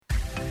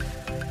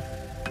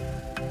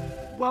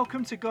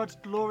Welcome to God's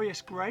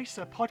Glorious Grace,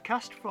 a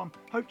podcast from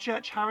Hope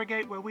Church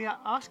Harrogate, where we are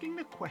asking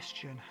the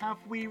question, have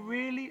we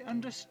really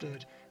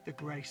understood the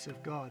grace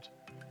of God?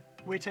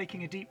 We're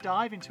taking a deep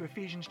dive into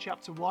Ephesians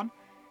chapter 1,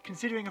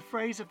 considering a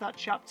phrase of that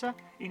chapter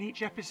in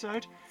each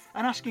episode,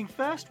 and asking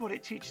first what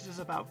it teaches us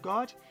about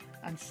God,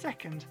 and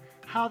second,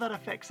 how that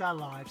affects our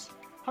lives,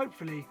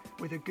 hopefully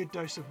with a good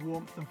dose of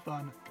warmth and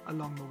fun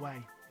along the way.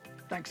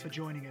 Thanks for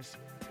joining us.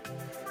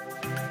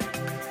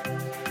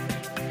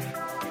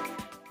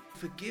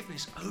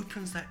 Forgiveness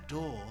opens that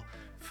door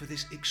for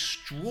this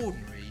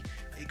extraordinary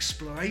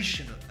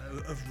exploration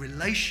of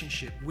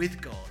relationship with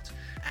God,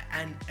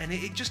 and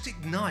it just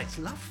ignites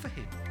love for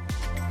Him.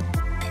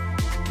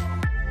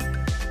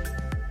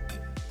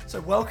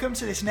 So welcome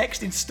to this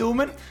next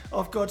instalment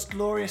of God's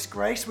Glorious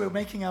Grace. We're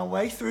making our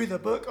way through the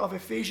book of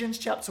Ephesians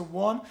chapter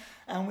 1,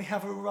 and we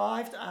have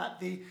arrived at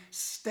the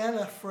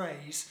stellar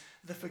phrase,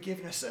 the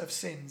forgiveness of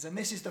sins. And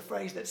this is the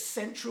phrase that's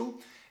central,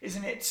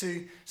 isn't it,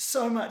 to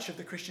so much of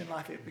the Christian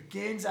life. It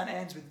begins and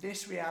ends with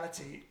this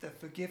reality, the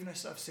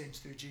forgiveness of sins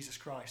through Jesus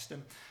Christ.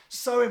 And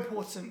so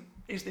important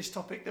is this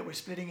topic that we're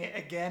splitting it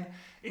again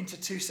into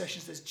two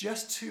sessions. There's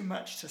just too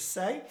much to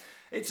say.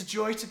 It's a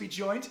joy to be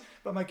joined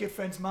by my good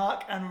friends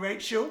Mark and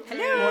Rachel.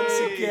 Hello.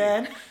 Once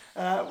again,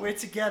 we're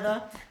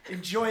together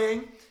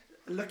enjoying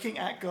looking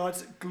at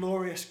God's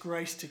glorious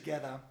grace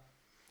together.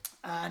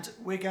 And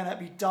we're going to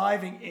be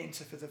diving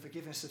into for the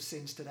forgiveness of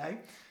sins today.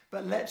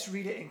 But let's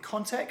read it in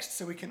context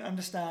so we can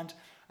understand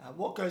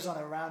what goes on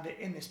around it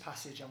in this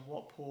passage and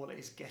what Paul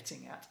is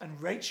getting at. And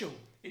Rachel,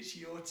 it's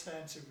your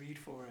turn to read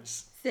for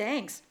us.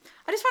 Thanks.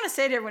 I just want to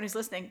say to everyone who's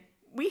listening,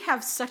 we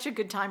have such a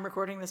good time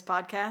recording this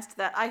podcast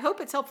that I hope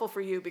it's helpful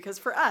for you, because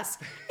for us,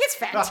 it's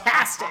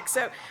fantastic.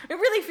 So it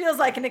really feels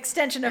like an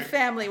extension of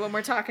family when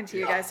we're talking to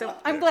you guys. So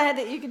I'm glad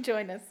that you can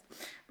join us.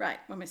 Right,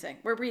 what am I saying?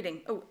 We're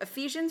reading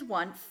Ephesians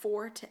 1,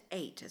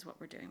 4-8 is what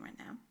we're doing right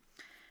now.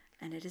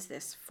 And it is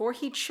this: for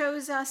he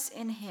chose us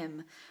in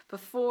him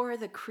before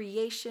the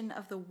creation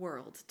of the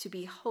world to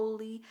be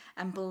holy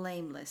and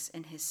blameless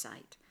in his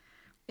sight.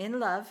 In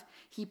love,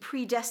 he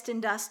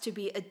predestined us to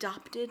be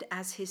adopted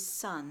as his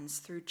sons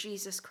through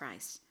Jesus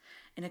Christ,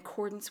 in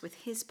accordance with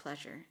his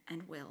pleasure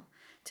and will,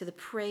 to the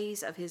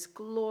praise of his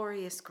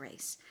glorious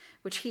grace,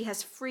 which he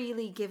has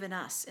freely given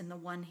us in the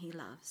one he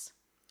loves.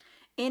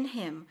 In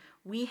him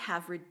we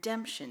have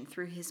redemption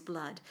through his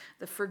blood,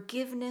 the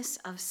forgiveness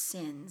of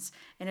sins,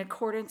 in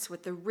accordance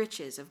with the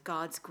riches of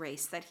God's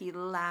grace that he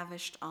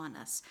lavished on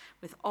us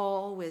with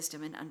all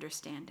wisdom and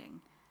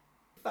understanding.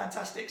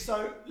 Fantastic.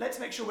 So let's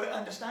make sure we're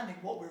understanding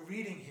what we're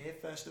reading here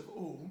first of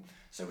all.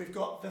 So we've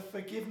got the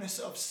forgiveness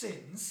of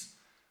sins.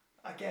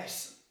 I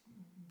guess,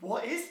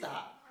 what is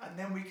that? And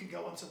then we can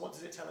go on to what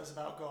does it tell us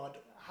about God?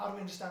 How do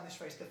we understand this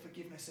phrase, the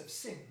forgiveness of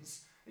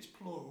sins? It's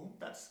plural,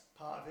 that's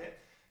part of it.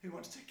 Who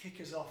wants to kick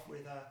us off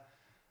with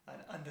an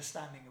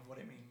understanding of what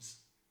it means?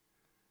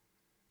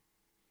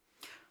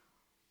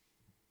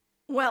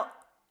 Well,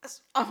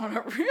 I want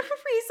to rephrase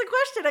the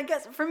question, I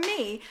guess. For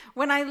me,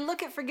 when I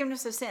look at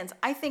forgiveness of sins,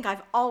 I think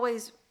I've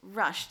always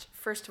rushed,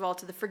 first of all,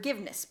 to the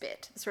forgiveness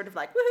bit, sort of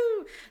like,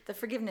 woohoo, the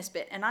forgiveness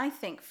bit. And I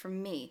think, for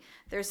me,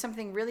 there's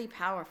something really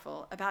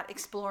powerful about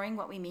exploring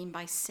what we mean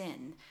by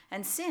sin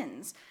and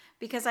sins.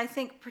 Because I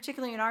think,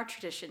 particularly in our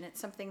tradition, it's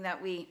something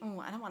that we,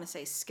 I don't want to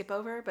say skip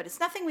over, but it's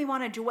nothing we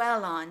want to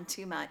dwell on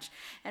too much.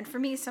 And for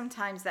me,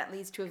 sometimes that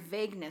leads to a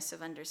vagueness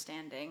of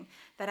understanding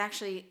that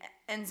actually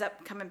ends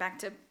up coming back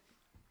to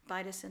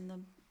bite us in the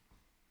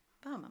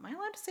bum. Am I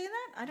allowed to say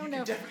that? I don't know.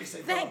 You can definitely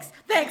say Thanks.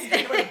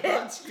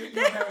 Thanks.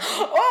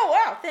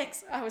 Oh, wow,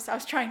 thanks. I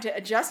was trying to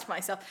adjust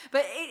myself.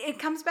 But it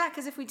comes back,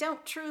 because if we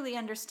don't truly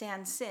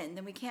understand sin,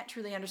 then we can't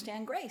truly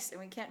understand grace, and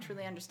we can't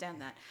truly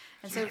understand that.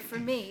 And so for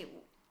me,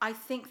 I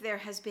think there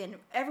has been,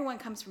 everyone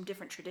comes from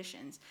different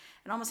traditions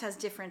and almost has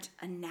different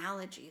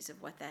analogies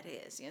of what that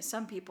is. You know,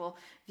 some people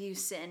view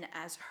sin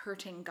as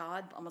hurting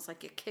God, almost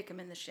like you kick him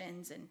in the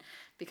shins, and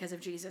because of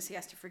Jesus, he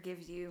has to forgive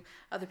you.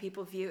 Other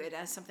people view it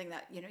as something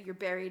that, you know, you're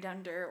buried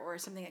under, or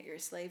something that you're a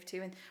slave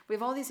to. And we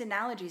have all these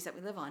analogies that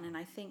we live on. And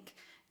I think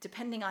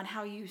depending on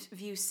how you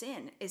view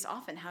sin is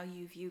often how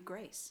you view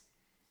grace.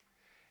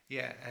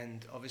 Yeah,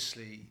 and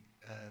obviously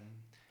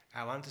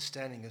our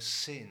understanding of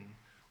sin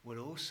will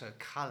also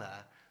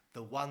colour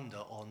the wonder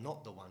or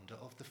not the wonder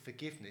of the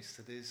forgiveness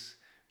that is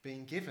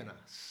being given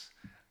us.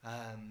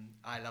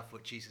 I love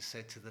what Jesus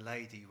said to the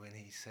lady when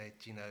he said,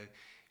 you know,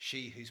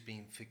 she who's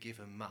been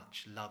forgiven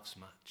much loves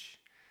much.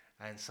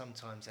 And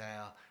sometimes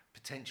our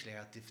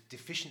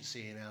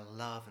deficiency in our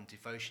love and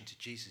devotion to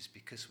Jesus,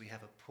 because we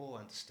have a poor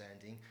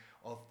understanding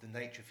of the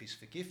nature of his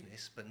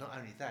forgiveness, but not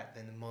only that,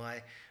 then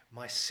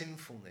my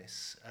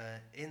sinfulness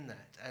in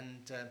that.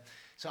 And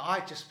so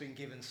I've just been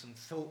given some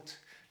thought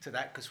to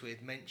that, because we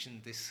had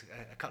mentioned this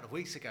a couple of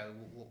weeks ago,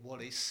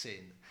 what is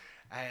sin?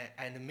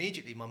 And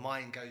immediately my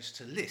mind goes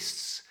to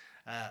lists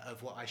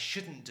of what I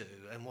shouldn't do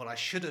and what I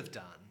should have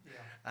done,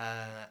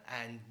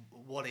 and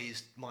what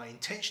is my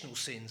intentional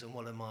sins and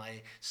what are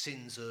my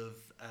sins of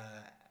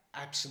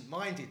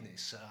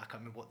absent-mindedness. I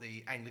can't remember what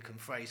the Anglican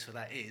phrase for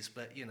that is,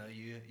 but you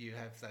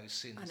have those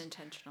sins.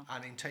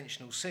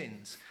 Unintentional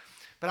sins.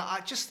 But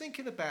I just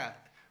thinking about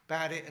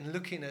it and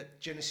looking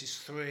at Genesis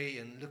 3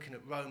 and looking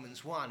at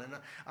Romans 1, and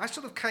I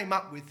sort of came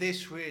up with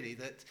this really,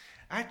 that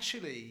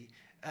actually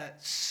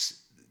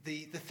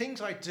the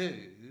things I do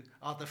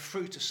are the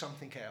fruit of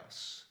something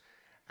else.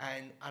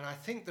 And I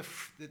think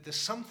the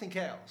something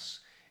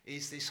else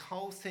is this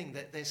whole thing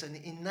that there's an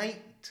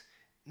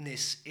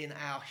innateness in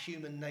our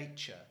human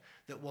nature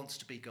that wants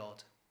to be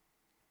God.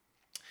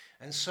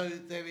 And so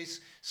there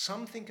is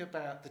something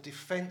about the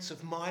defense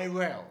of my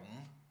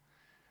realm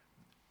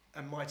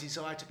and my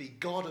desire to be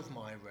God of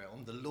my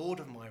realm, the Lord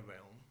of my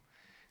realm,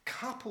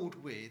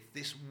 coupled with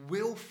this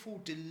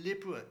willful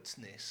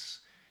deliberateness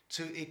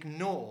to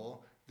ignore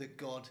that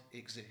God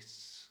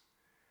exists.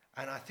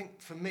 And I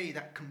think for me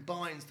that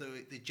combines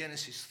the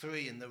Genesis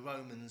 3 and the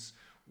Romans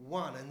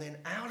 1, and then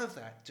out of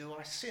that do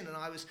I sin? And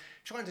I was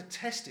trying to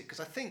test it because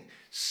I think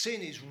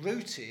sin is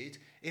rooted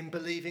in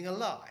believing a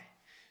lie.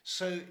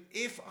 So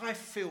if I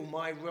feel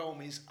my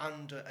realm is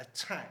under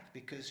attack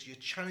because you're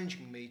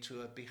challenging me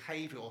to a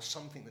behaviour or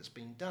something that's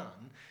been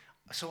done,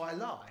 so I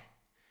lie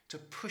to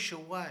push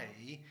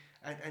away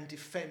and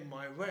defend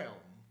my realm.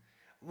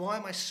 Why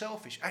am I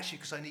selfish? Actually,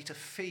 because I need to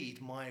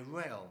feed my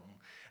realm.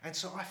 And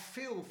so I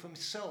feel for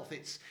myself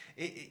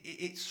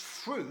it's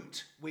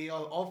fruit, we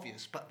are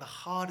obvious, but the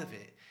heart of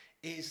it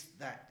is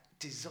that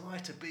desire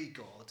to be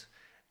God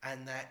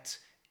and that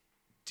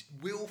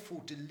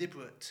willful,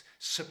 deliberate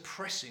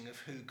suppressing of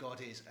who God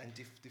is and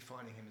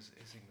defining him as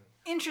ignorant.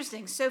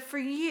 Interesting. So for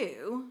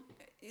you,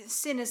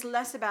 sin is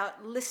less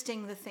about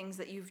listing the things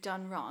that you've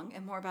done wrong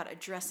and more about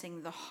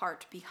addressing the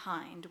heart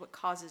behind what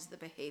causes the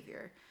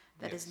behavior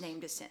that is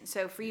named as sin.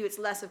 So for you, it's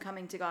less of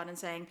coming to God and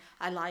saying,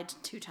 I lied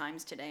 2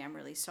 times today, I'm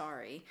really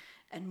sorry,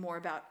 and more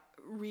about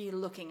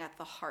re-looking at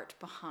the heart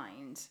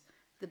behind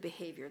the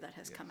behavior that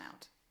has come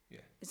out.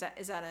 Yeah. Is that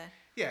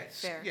a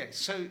fair?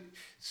 Yes.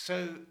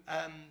 So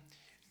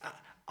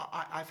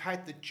I've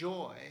had the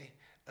joy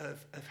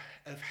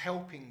of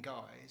helping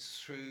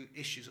guys through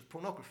issues of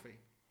pornography.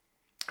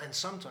 And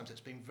sometimes it's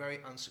been very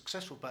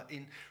unsuccessful. But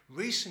in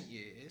recent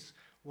years,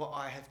 what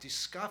I have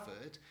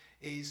discovered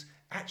is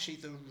actually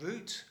the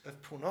root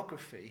of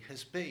pornography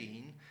has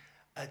been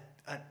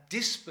a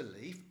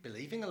disbelief,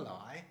 believing a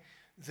lie,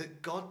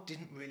 that God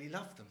didn't really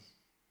love them.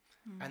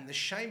 And the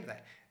shame of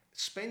that.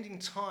 Spending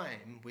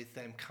time with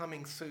them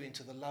coming through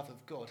into the love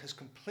of God has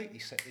completely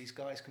set these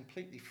guys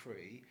completely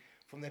free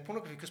from their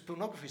pornography, because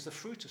pornography is the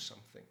fruit of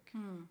something.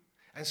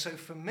 And so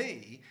for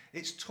me,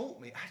 it's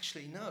taught me,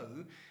 actually,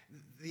 no,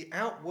 the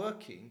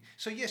outworking.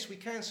 So yes, we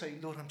can say,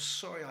 Lord, I'm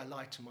sorry I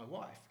lied to my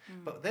wife.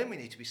 But then we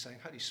need to be saying,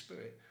 Holy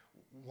Spirit,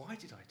 why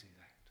did I do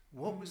that?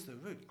 What was the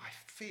root? I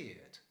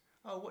feared.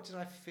 Oh, what did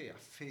I fear? I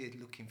feared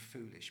looking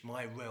foolish.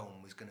 My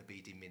realm was going to be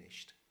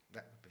diminished.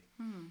 That would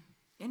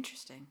be.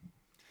 Interesting.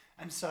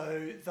 And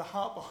so the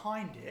heart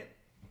behind it,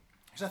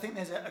 because I think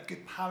there's a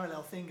good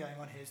parallel thing going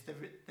on here.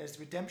 There's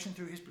redemption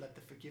through his blood,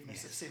 the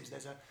forgiveness of sins.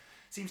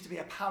 Seems to be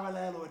a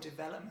parallel or a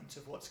development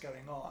of what's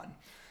going on.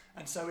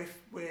 And so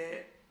if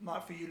we're,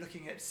 Mark, for you,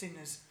 looking at sin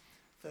as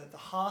the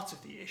heart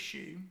of the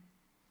issue,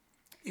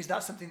 is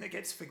that something that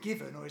gets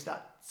forgiven, or is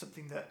that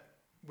something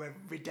where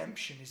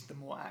redemption is the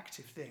more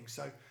active thing?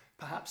 So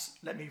perhaps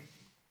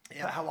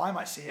how I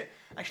might see it,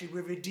 actually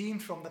we're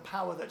redeemed from the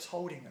power that's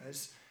holding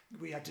us.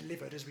 We are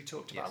delivered, as we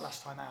talked about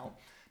last time out,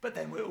 but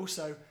then we're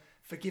also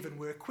forgiven,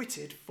 we're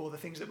acquitted for the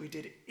things that we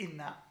did in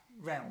that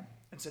realm.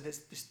 And so there's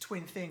this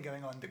twin thing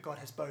going on, that God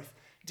has both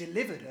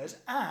delivered us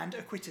and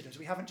acquitted us.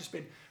 We haven't just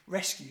been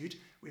rescued,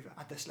 we've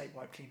had the slate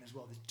wiped clean as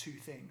well. There's 2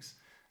 things.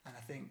 And I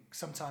think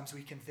sometimes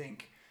we can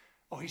think,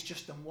 oh, he's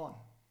just done one.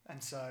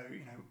 And so,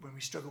 when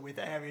we struggle with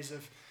areas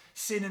of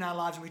sin in our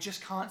lives and we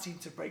just can't seem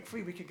to break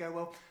free, we can go,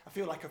 well, I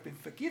feel like I've been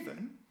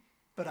forgiven,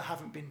 but I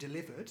haven't been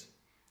delivered.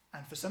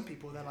 And for some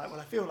people, they're like,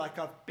 well, I feel like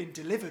I've been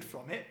delivered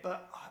from it,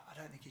 but I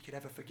don't think he could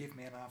ever forgive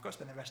me, and I've got to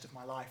spend the rest of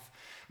my life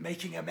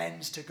making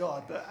amends to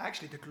God. But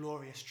actually, the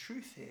glorious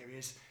truth here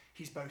is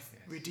he's both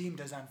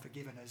redeemed us and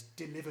forgiven us,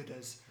 delivered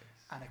us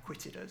and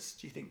acquitted us.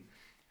 Do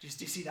you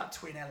see that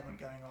twin element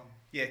going on?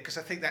 Yeah, because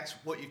I think that's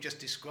what you've just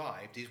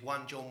described is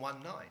 1 John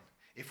 1:9.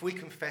 If we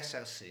confess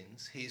our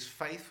sins, he is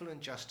faithful and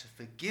just to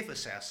forgive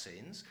us our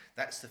sins.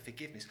 That's the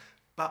forgiveness.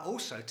 But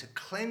also to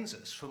cleanse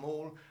us from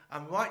all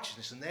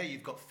unrighteousness. And there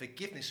you've got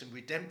forgiveness and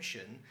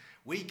redemption.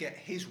 We get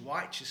his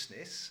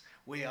righteousness.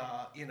 We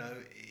are,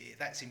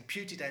 that's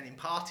imputed and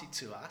imparted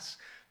to us.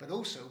 But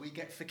also we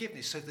get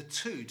forgiveness. So the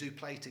two do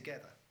play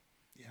together.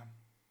 Yeah,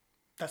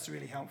 that's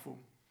really helpful.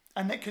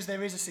 And because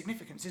there is a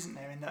significance, isn't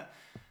there, in that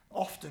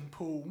often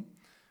Paul,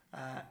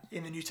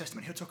 in the New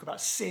Testament, he'll talk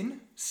about sin,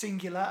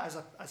 singular, as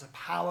a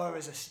power,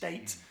 as a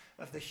state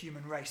of the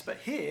human race. But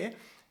here,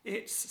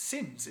 it's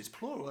sins, it's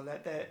plural.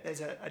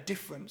 There's a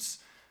difference,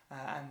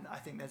 and I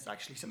think there's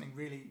actually something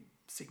really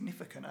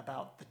significant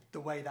about the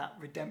way that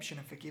redemption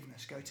and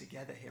forgiveness go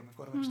together here. And we've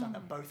got to understand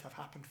that both have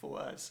happened for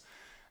us,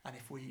 and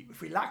if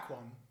we lack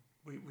one,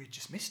 we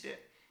just missed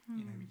it.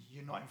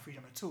 you're not in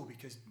freedom at all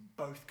because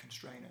both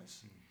constrain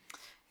us.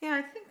 Yeah,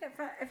 I think that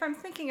if I'm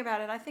thinking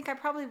about it, I think I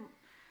probably,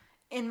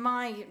 in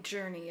my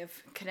journey of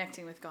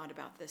connecting with God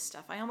about this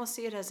stuff, I almost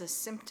see it as a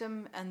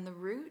symptom and the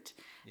root.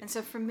 And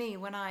so for me,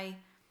 when I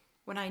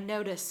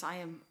notice I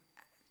am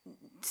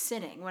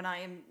sinning, when I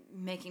am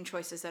making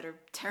choices that are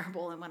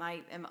terrible, and when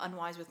I am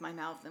unwise with my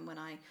mouth, and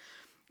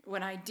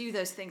when I do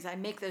those things, I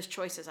make those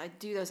choices, I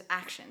do those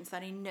actions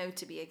that I know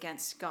to be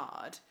against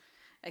God,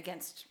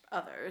 against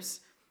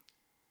others,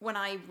 when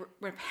I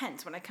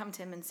repent, when I come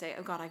to him and say,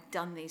 oh God, I've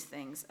done these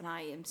things, and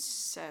I am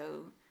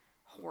so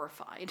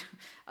horrified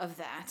of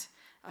that.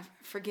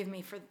 Forgive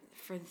me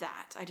for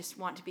that. I just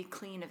want to be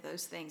clean of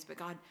those things. But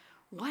God,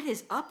 what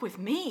is up with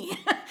me?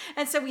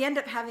 And so we end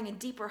up having a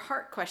deeper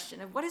heart question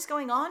of what is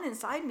going on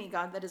inside me,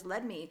 God, that has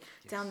led me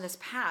down this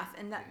path.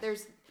 And that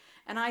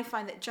and I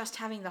find that just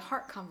having the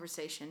heart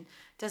conversation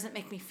doesn't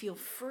make me feel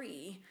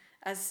free,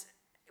 as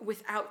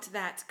without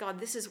that, God,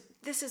 this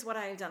is what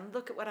I have done.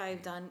 Look at what I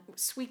have done.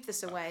 Sweep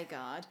this away,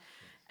 God,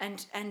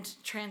 and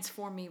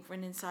transform me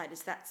from inside.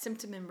 It's that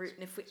symptom and root.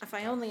 And if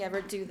I only ever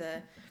do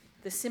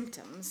the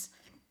symptoms,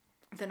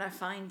 then I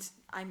find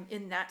I'm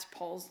in that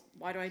Paul's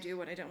why do I do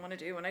what I don't want to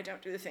do, and I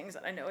don't do the things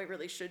that I know I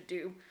really should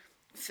do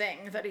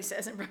thing that he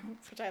says in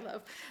Romans, which I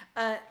love.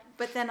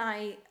 But then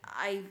I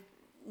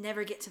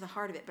never get to the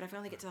heart of it. But if I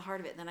only get to the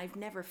heart of it, then I've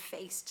never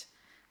faced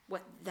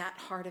what that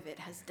heart of it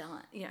has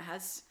done,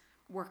 has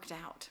worked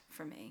out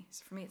for me.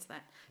 So for me, it's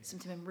that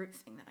symptom and root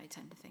thing that I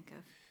tend to think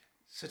of.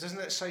 So doesn't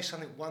that say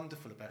something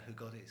wonderful about who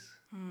God is?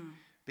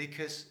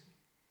 Because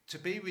to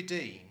be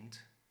redeemed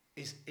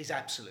is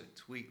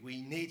absolute.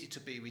 We needed to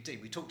be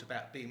redeemed. We talked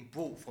about being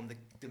brought from the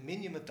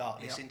dominion of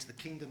darkness into the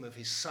kingdom of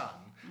his Son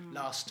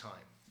last time.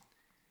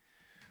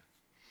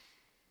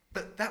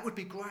 But that would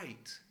be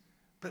great.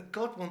 But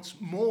God wants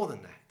more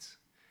than that,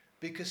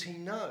 because he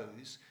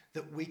knows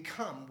that we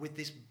come with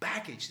this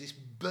baggage, this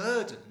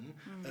burden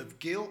of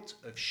guilt,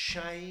 of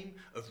shame,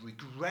 of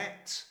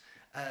regret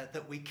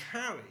that we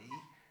carry.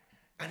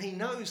 And he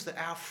knows that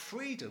our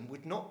freedom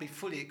would not be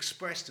fully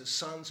expressed as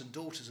sons and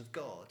daughters of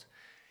God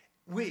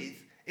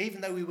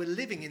even though we were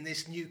living in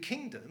this new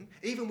kingdom,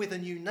 even with a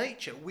new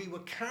nature, we were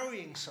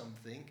carrying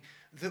something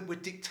that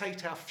would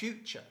dictate our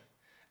future.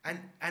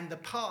 And the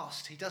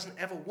past, he doesn't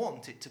ever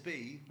want it to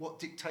be what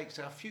dictates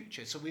our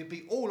future. So we'd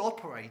be all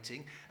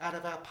operating out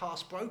of our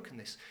past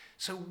brokenness.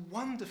 So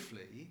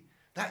wonderfully,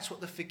 that's what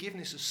the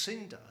forgiveness of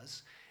sin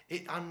does.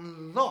 It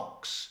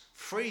unlocks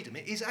freedom.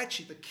 It is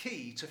actually the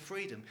key to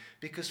freedom,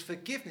 because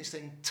forgiveness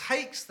then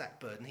takes that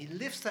burden. He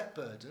lifts that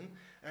burden,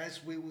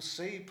 as we will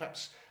see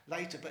perhaps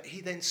later, but he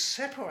then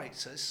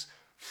separates us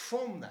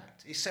from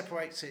that. He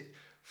separates it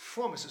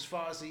from us as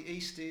far as the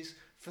east is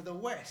for the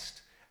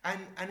west.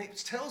 And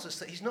it tells us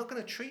that he's not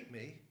going to treat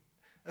me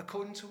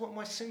according to what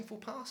my sinful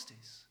past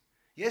is.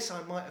 Yes,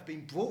 I might have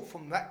been brought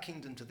from that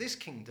kingdom to this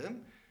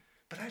kingdom,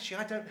 but actually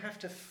I don't have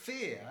to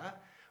fear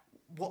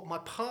what my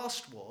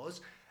past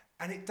was,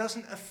 and it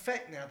doesn't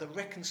affect now the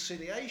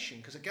reconciliation,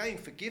 because again,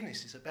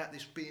 forgiveness is about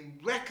this being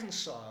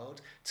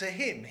reconciled to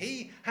him.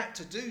 He had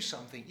to do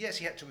something. Yes,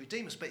 he had to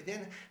redeem us, but he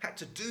then had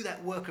to do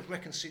that work of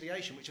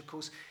reconciliation, which of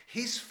course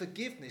his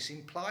forgiveness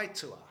implied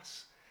to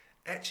us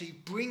actually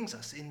brings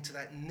us into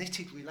that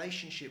knitted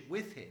relationship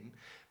with him,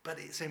 but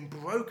it's then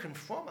broken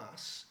from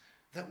us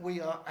that we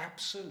are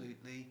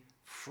absolutely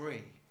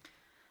free.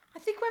 I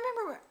think,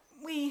 remember,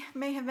 we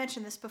may have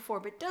mentioned this before,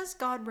 but does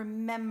God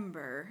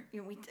remember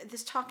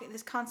this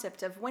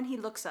concept of when he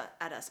looks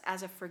at us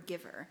as a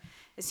forgiver?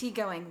 Is he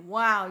going,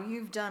 wow,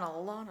 you've done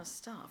a lot of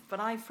stuff, but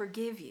I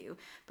forgive you?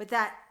 But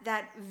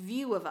that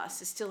view of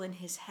us is still in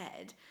his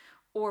head.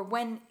 Or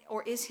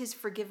is his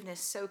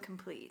forgiveness so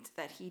complete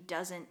that he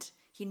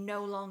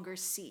no longer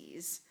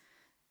sees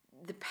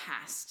the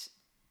past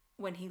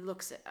when he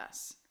looks at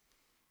us?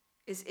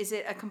 Is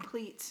it a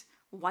complete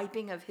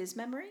wiping of his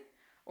memory?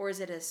 Or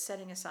is it a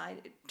setting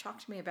aside? Talk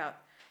to me about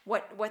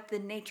what the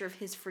nature of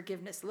his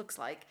forgiveness looks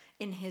like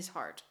in his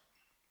heart,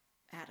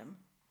 Adam.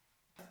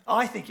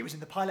 I think it was in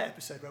the pilot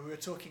episode where we were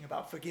talking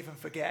about forgive and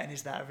forget, and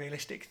is that a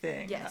realistic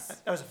thing? Yes.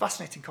 That was a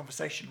fascinating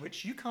conversation,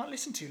 which you can't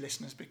listen to,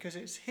 listeners, because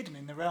it's hidden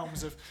in the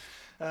realms of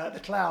the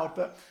cloud.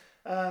 But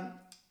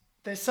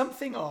there's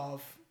something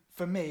of,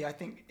 for me, I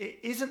think it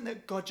isn't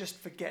that God just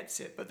forgets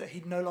it, but that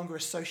he no longer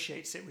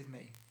associates it with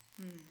me.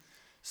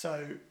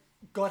 So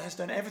God has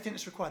done everything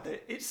that's required.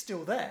 That it's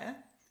still there.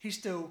 He's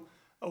still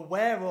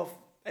aware of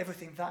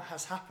everything that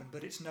has happened,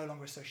 but it's no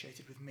longer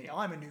associated with me.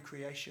 I'm a new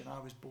creation. I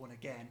was born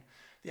again.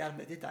 The Adam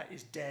that did that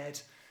is dead.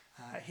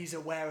 He's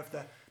aware of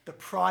the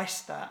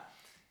price that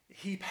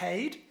he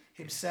paid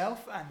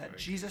himself and that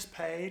Jesus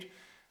paid.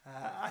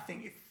 I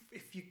think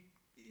if you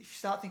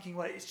start thinking,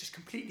 well, it's just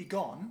completely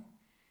gone,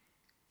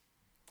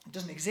 it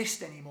doesn't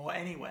exist anymore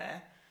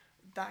anywhere,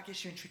 that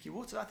gets you in tricky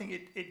waters. I think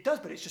it does,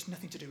 but it's just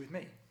nothing to do with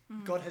me.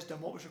 God has done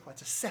what was required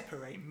to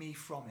separate me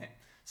from it.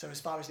 So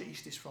as far as the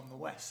east is from the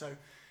west. So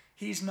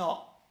he's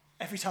not,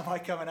 every time I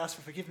come and ask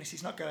for forgiveness,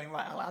 he's not going,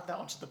 right, I'll add that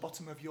onto the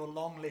bottom of your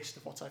long list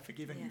of what I've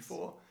forgiven you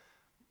for.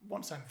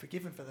 once I'm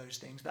forgiven for those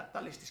things,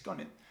 that list is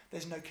gone.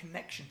 There's no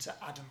connection to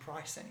Adam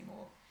Price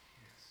anymore.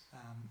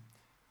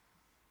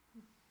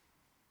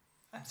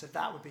 And so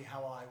that would be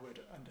how I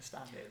would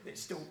understand it.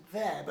 It's still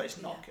there, but it's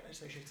not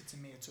associated to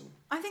me at all.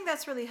 I think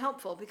that's really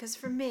helpful because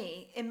for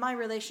me, in my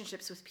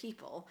relationships with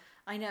people,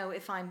 I know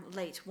if I'm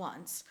late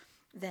once,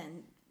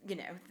 then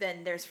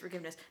there's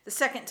forgiveness. The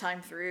second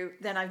time through,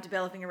 then I'm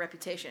developing a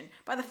reputation.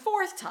 By the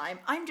fourth time,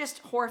 I'm just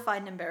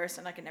horrified and embarrassed,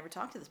 and I can never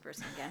talk to this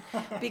person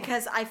again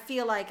because I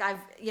feel like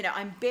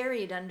I'm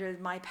buried under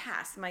my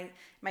past,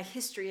 my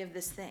history of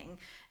this thing.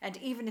 And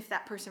even if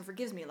that person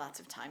forgives me lots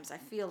of times, I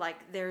feel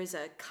like there is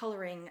a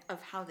coloring of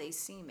how they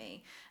see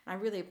me. And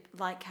I really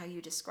like how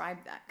you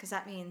describe that, because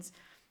that means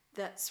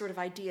that sort of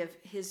idea of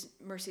his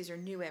mercies are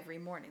new every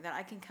morning, that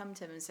I can come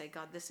to him and say,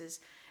 God, this is,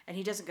 and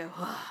he doesn't go,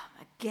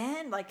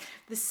 again, like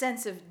the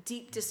sense of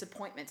deep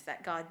disappointment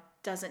that God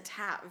doesn't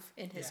have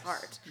in his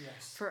heart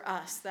for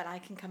us, that I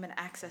can come and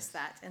access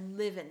that and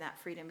live in that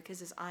freedom because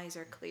his eyes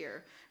are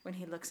clear when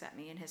he looks at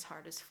me and his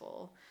heart is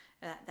full.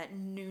 That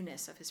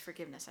newness of his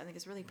forgiveness, I think,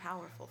 is really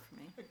powerful for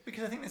me.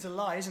 Because I think there's a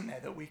lie, isn't there,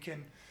 that we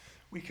can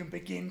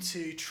begin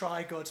to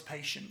try God's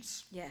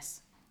patience.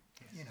 Yes.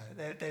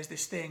 There's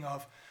this thing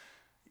of,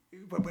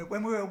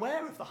 when we're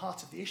aware of the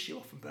heart of the issue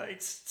often, but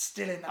it's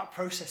still in that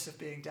process of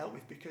being dealt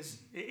with, because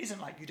it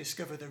isn't like you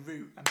discover the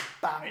root and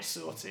bam, it's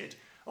sorted.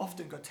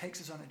 Often God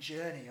takes us on a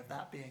journey of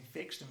that being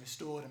fixed and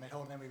restored and made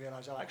whole, and then we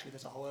realise, actually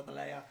there's a whole other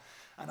layer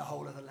and a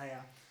whole other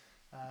layer.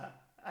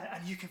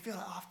 And you can feel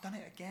like, I've done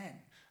it again,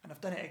 and I've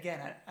done it again,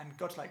 and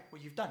God's like,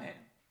 well, you've done it,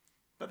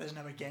 but there's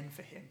no again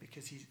for him,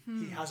 because he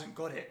hasn't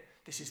got it.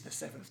 This is the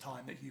seventh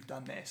time that you've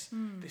done this.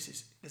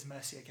 There's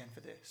mercy again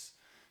for this.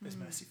 There's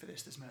mercy for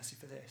this. There's mercy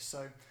for this.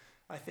 So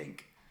I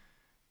think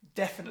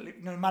definitely,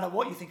 no matter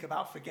what you think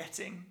about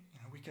forgetting,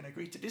 we can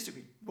agree to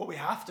disagree. What we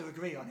have to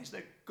agree on is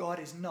that God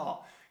is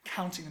not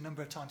counting the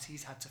number of times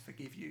he's had to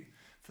forgive you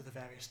for the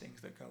various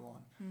things that go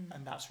on.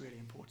 And that's really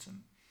important.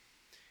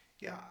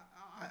 Yeah,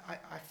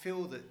 I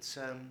feel that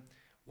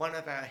one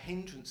of our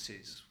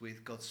hindrances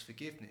with God's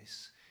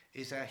forgiveness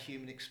is our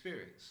human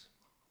experience.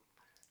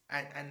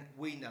 And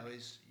we know,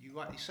 as you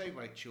rightly say,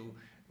 Rachel,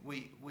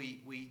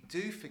 we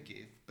do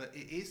forgive, but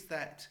it is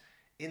that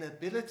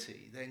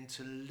inability then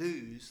to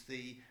lose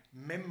the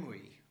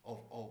memory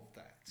of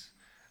that.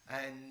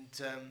 And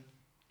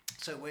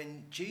so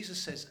when Jesus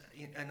says,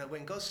 and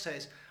when God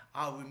says,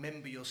 I'll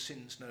remember your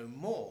sins no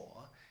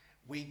more,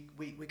 we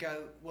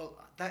go, well,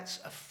 that's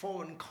a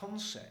foreign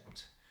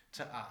concept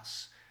to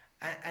us,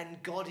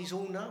 and God is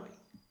all-knowing.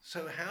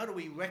 So how do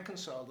we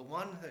reconcile the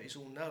one that is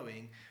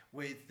all-knowing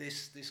with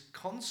this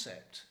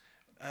concept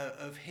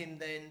of him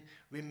then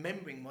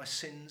remembering my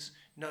sins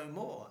no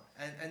more?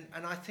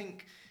 And I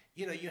think,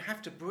 you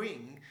have to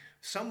bring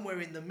somewhere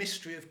in the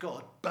mystery of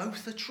God,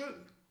 both are true.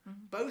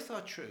 Both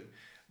are true.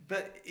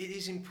 But it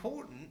is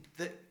important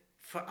that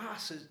for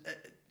us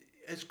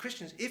as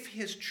Christians, if he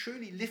has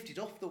truly lifted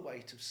off the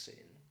weight of sin,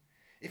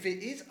 if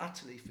it is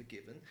utterly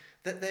forgiven,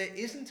 that there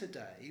isn't a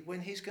day when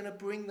he's going to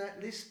bring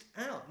that list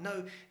out.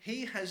 No,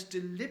 he has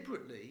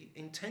deliberately,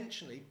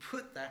 intentionally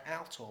put that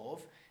out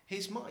of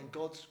his mind,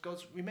 God's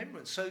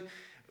remembrance. So,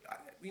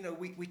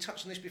 we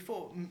touched on this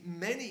before.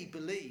 Many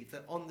believe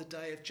that on the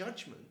day of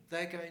judgment,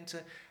 they're going to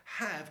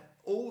have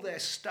all their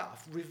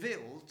stuff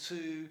revealed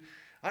to,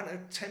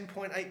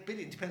 10.8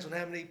 billion, depends on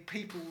how many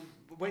people,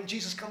 when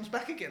Jesus comes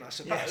back again, I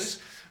suppose. Yes.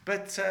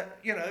 But,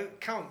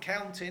 current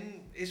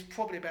counting is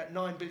probably about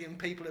 9 billion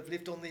people have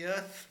lived on the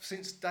earth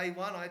since day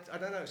one. I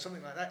don't know,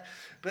 something like that.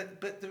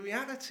 But the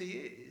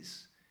reality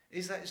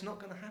is that it's not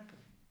going to happen.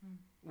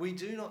 We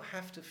do not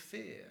have to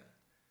fear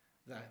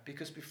that,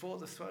 because before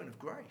the throne of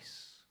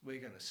grace, we're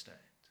going to stand.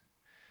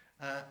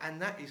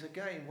 And that is,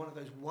 again, one of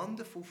those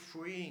wonderful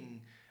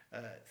freeing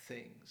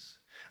things.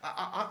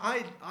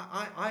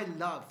 I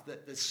love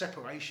the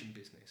separation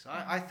business.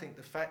 I think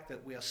the fact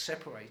that we are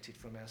separated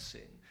from our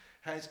sin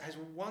has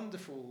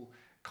wonderful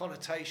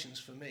connotations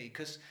for me,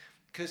 because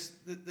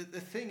the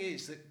thing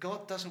is that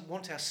God doesn't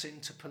want our sin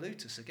to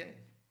pollute us again.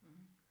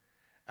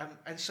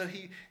 And so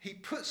he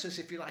puts us,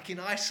 if you like, in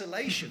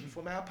isolation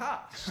from our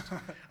past.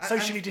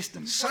 Socially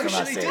distanced.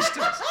 Socially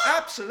distanced,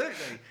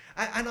 absolutely.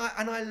 And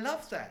I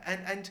love that.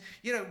 And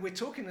we're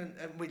talking, and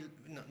we're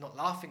not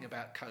laughing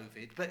about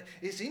COVID, but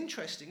it's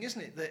interesting,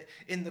 isn't it, that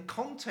in the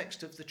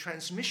context of the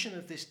transmission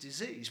of this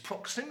disease,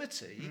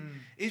 proximity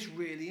is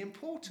really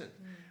important.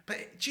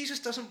 But Jesus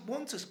doesn't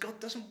want us, God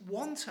doesn't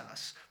want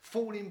us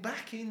falling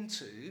back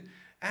into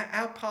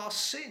our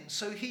past sin.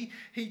 So he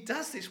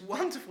does this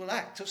wonderful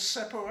act of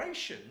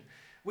separation,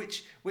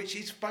 which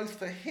is both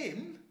for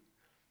him,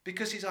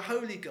 because he's a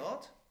holy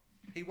God.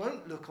 He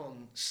won't look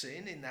on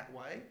sin in that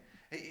way.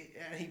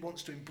 He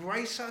wants to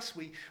embrace us.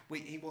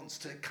 He wants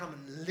to come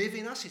and live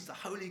in us. He's the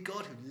holy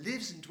God who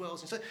lives and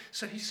dwells. And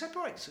so he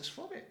separates us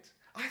from it.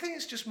 I think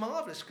it's just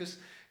marvellous, because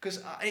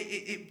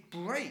it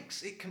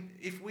breaks.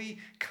 If we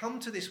come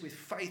to this with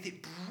faith,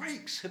 it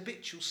breaks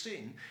habitual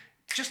sin.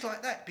 Just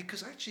like that,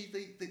 because actually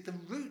the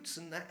roots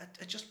and that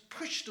are just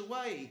pushed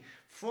away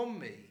from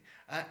me.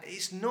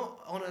 It's not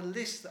on a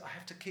list that I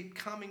have to keep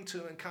coming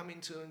to and coming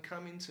to and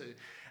coming to.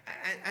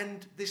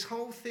 And this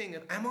whole thing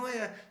of, am I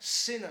a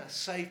sinner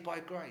saved by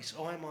grace,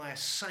 or am I a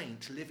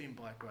saint living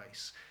by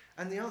grace?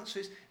 And the answer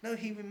is, no,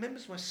 he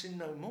remembers my sin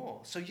no more.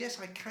 So yes,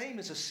 I came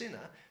as a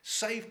sinner,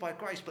 saved by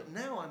grace, but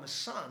now I'm a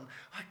son.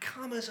 I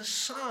come as a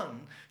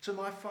son to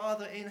my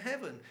Father in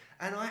heaven.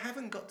 And I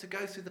haven't got to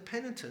go through the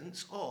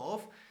penitence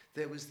of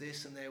there was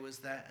this and there was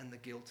that and the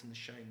guilt and the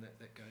shame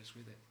that goes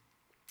with it.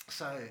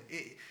 So,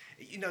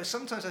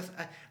 sometimes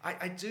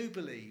I do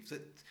believe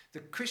that the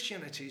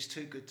Christianity is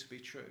too good to be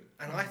true.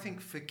 And I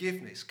think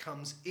forgiveness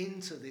comes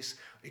into this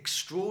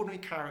extraordinary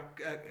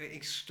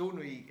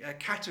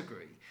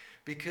category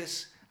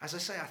because, as I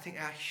say, I think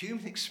our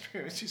human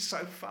experience is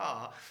so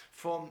far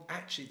from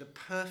actually the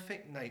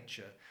perfect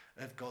nature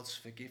of God's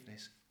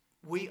forgiveness.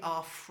 We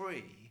are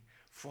free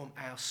from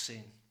our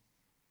sin.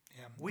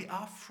 Yeah. We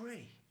are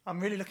free. I'm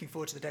really looking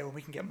forward to the day when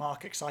we can get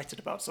Mark excited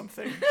about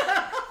something.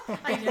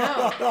 I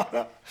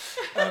know.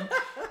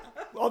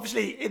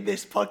 Obviously, in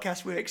this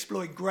podcast, we're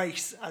exploring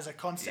grace as a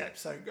concept.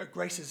 So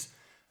grace is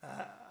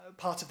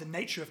part of the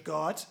nature of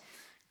God,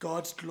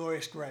 God's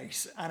glorious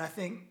grace. And I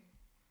think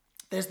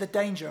there's the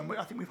danger, and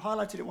I think we've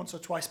highlighted it once or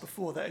twice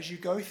before, that as you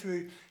go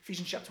through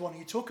Ephesians chapter 1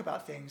 and you talk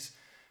about things,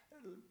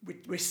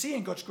 we're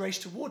seeing God's grace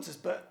towards us,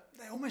 but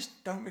they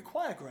almost don't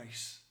require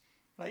grace.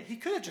 Like, he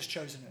could have just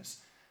chosen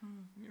us.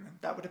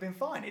 That would have been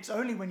fine. It's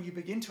only when you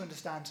begin to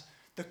understand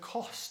the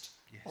cost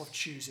of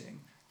choosing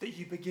that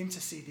you begin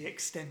to see the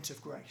extent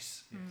of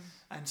grace. Yes.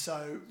 And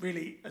so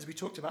really, as we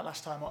talked about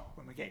last time,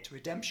 when we get to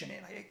redemption,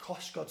 it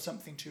costs God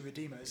something to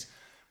redeem us.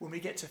 When we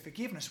get to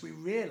forgiveness, we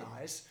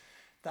realise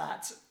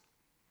that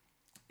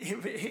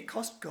it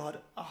cost God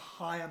a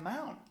high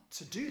amount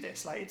to do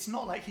this. Like, it's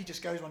not like he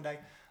just goes one day,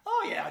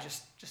 oh yeah, I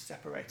just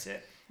separate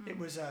it. It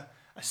was a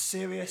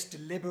serious,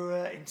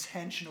 deliberate,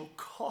 intentional,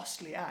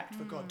 costly act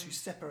for God to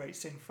separate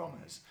sin from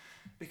us,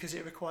 because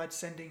it required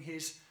sending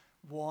his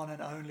one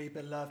and only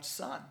beloved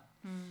Son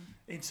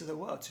into the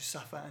world to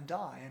suffer and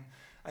die. And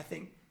I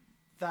think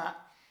that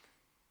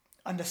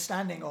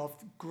understanding of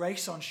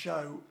grace on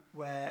show,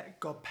 where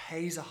God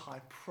pays a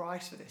high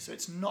price for this, so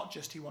it's not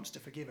just he wants to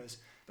forgive us,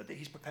 but that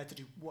he's prepared to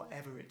do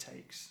whatever it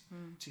takes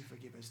to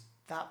forgive us,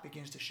 that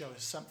begins to show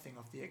us something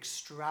of the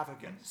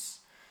extravagance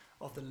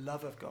of the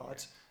love of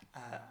God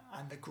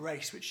and the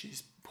grace which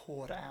is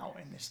poured out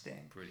in this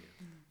thing. Brilliant.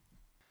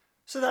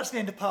 So that's the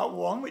end of part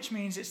 1, which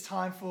means it's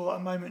time for a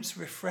moment's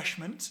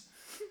refreshment.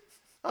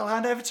 I'll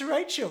hand over to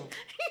Rachel.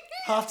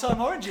 Halftime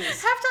Oranges.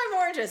 Halftime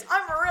Oranges.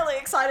 I'm really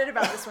excited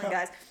about this one,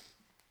 guys.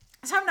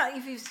 So I'm not,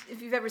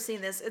 if you've ever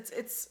seen this,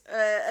 it's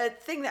a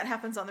thing that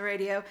happens on the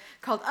radio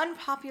called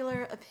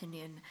Unpopular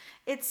Opinion.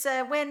 It's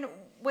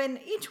when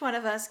each one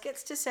of us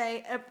gets to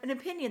say an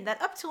opinion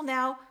that up till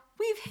now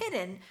we've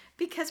hidden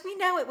because we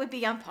know it would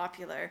be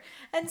unpopular.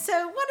 And so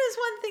what is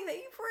one thing that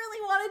you've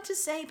really wanted to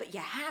say but you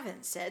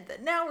haven't said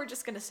that now we're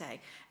just going to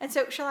say? And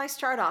so shall I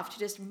start off to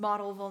just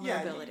model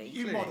vulnerability?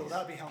 Yeah, you model, that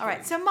would be helpful. All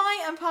right, so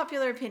my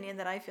unpopular opinion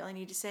that I feel I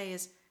need to say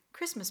is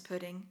Christmas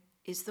pudding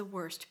is the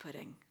worst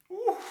pudding.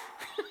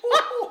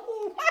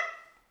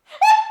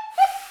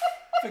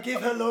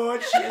 Forgive her,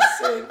 Lord, she has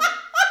sinned.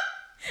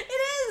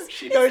 It is.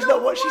 She knows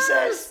not what she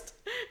says.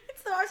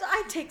 It's the worst.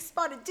 I'd take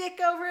spotted dick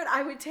over it.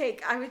 I would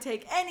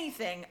take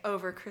anything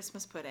over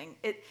Christmas pudding.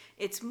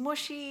 It's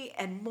mushy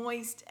and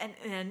moist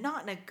and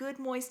not in a good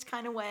moist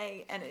kind of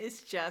way, and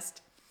it's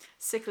just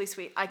sickly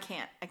sweet. I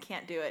can't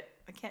do it.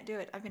 I can't do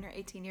it. I've been here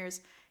 18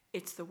 years.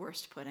 It's the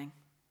worst pudding.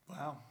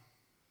 Wow.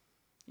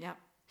 Yep.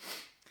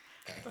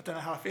 I don't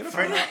know how I feel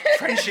about that.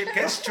 Friendship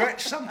gets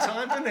stretched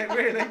sometimes, doesn't it,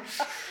 really?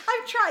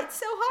 I've tried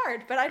so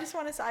hard, but I just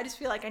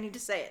feel like I need to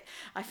say it.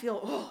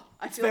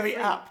 It's very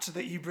apt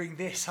that you bring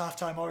this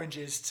Halftime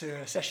Oranges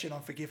to a session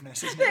on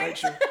forgiveness, isn't it,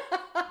 Rachel?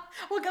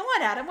 Well, go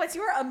on, Adam. What's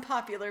your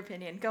unpopular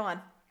opinion? Go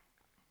on.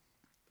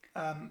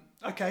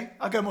 Okay,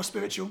 I'll go more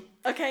spiritual.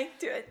 Okay,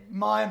 do it.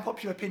 My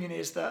unpopular opinion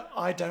is that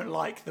I don't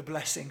like the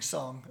Blessing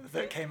song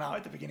that came out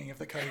at the beginning of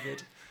the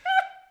COVID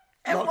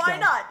And lockdown. Why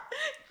not?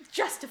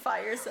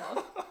 Justify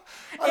yourself.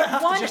 I don't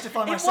have to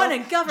justify myself. It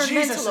won a governmental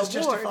Jesus has award.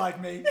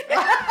 justified me.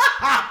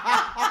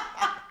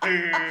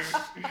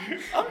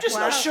 I'm just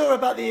not sure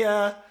about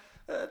the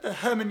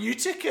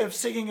hermeneutic of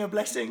singing a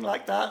blessing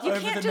like that You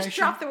over can't the just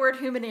nation. drop the word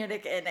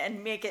humanistic in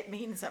and make it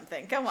mean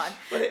something. Come on.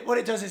 But what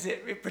it does is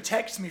it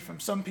protects me from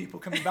some people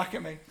coming back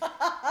at me.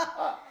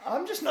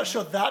 I'm just not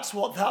sure that's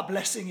what that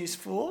blessing is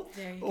for,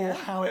 or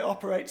how it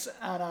operates,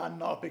 and I'm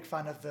not a big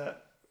fan of the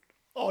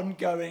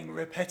ongoing,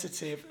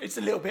 repetitive. It's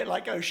a little bit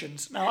like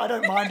Oceans. Now, I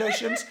don't mind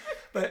Oceans,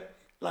 but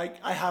like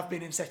I have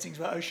been in settings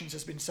where Oceans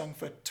has been sung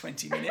for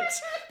 20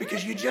 minutes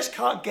because you just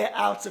can't get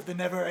out of the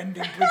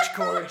never-ending bridge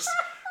chorus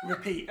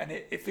repeat, and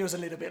it feels a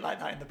little bit like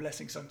that in the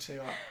Blessing song too.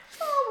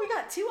 Oh, we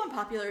got 2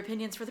 unpopular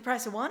opinions for the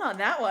price of 1 on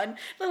that one.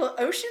 Little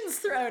Oceans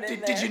thrown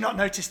in there. Did you not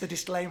notice the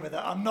disclaimer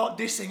that I'm not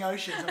dissing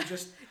Oceans, I'm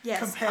just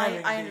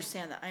comparing I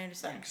understand that. I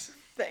understand.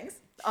 Thanks.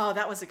 Oh,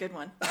 that was a good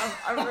one.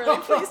 I'm really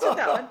pleased with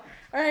that one.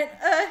 All right.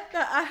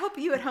 I hope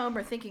you at home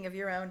are thinking of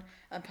your own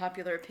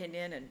unpopular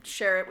opinion and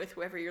share it with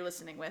whoever you're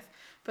listening with.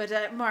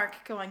 But Mark,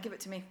 go on, give it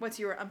to me. What's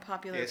your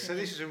unpopular opinion? So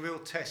this is a real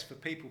test for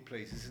people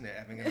pleasers, isn't it?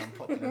 Having an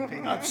unpopular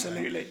opinion.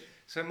 Absolutely.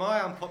 So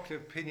my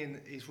unpopular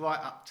opinion is right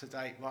up to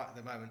date, right at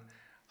the moment.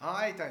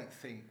 I don't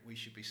think we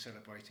should be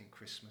celebrating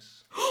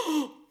Christmas.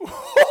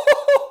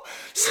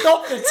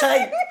 Stop the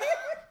tape.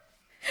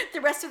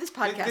 The rest of this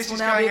podcast This will is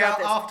now be going about out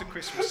this. after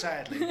Christmas,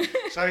 sadly.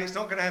 So it's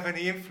not going to have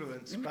any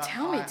influence. But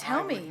Tell me.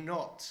 I would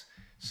not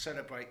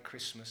celebrate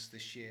Christmas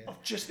this year. Oh,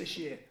 just this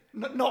year.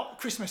 Not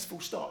Christmas full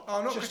stop.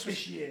 Oh, not just Christmas.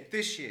 this year.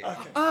 This year.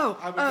 Okay.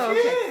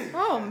 Okay.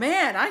 Oh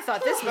man, I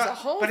thought this was a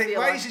whole. But it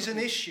theological raises an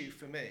issue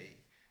for me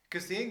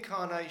because the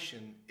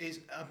incarnation is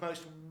a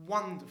most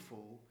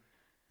wonderful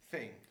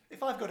thing.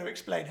 If I've got to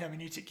explain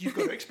hermeneutic, you've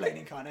got to explain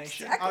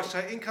incarnation. Oh, so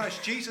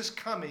incarnation, Jesus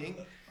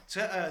coming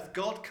to earth,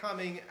 God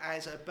coming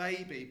as a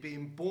baby,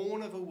 being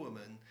born of a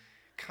woman,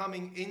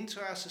 coming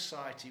into our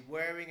society,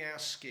 wearing our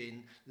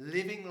skin,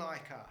 living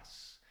like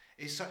us,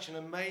 is such an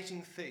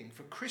amazing thing.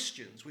 For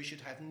Christians, we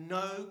should have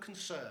no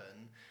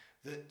concern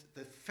that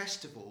the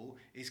festival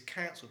is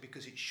cancelled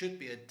because it should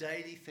be a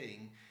daily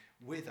thing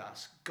with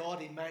us.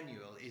 God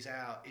Emmanuel is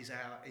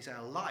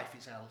our life.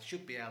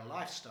 Should be our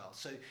lifestyle.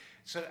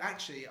 So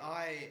actually,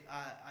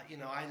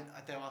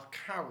 there are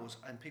carols,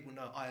 and people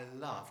know I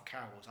love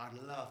carols. I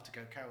love to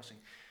go carolling,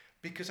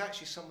 because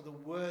actually some of the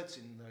words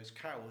in those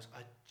carols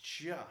are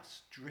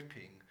just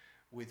dripping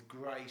with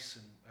grace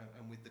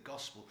and with the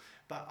gospel.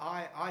 But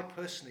I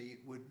personally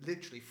would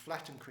literally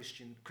flatten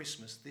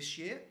Christmas this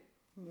year.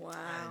 Wow.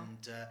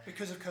 And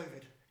Because of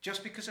COVID.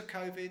 just because of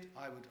COVID,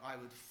 I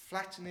would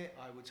flatten it.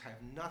 I would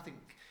have nothing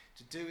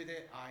to do with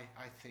it. I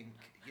think,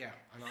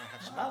 and I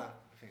have some other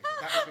things.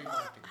 But that would be my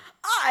opinion.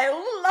 I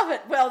love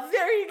it. Well,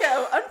 there you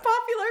go.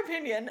 Unpopular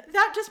opinion.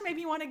 That just made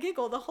me want to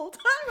giggle the whole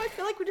time. I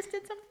feel like we just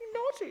did something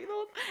naughty.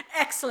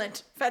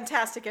 Excellent.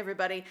 Fantastic,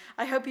 everybody.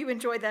 I hope you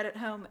enjoyed that at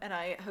home, and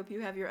I hope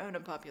you have your own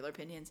unpopular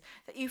opinions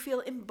that you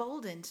feel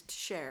emboldened to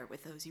share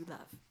with those you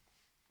love.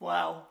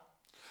 Wow.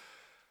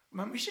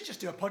 Man, we should just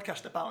do a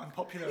podcast about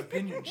unpopular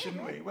opinions,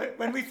 shouldn't we?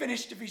 When we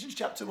finish Ephesians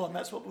chapter 1,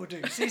 that's what we'll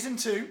do. Season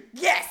 2.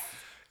 Yes!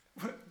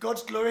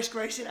 God's glorious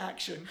grace in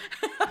action.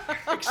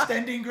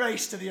 Extending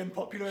grace to the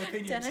unpopular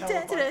opinions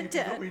held by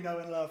people that we know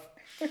and love.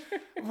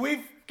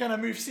 We're going to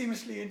move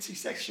seamlessly into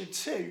section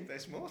 2.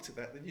 There's more to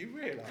that than you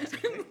realise, I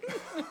think.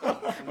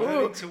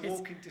 Learning to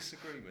walk in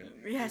disagreement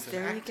Yes, is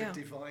an there you act go. of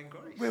divine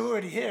grace. We're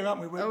already here,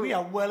 aren't we? We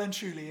are well and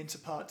truly into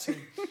part 2.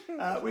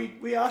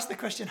 We asked the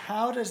question,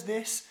 how does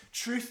this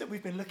truth that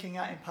we've been looking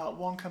at in part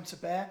 1 come to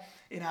bear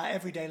in our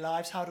everyday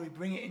lives? How do we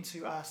bring it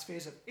into our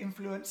spheres of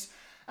influence?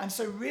 And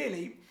so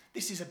really,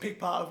 this is a big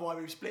part of why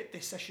we've split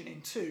this session in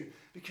 2,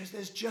 because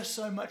there's just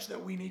so much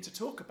that we need to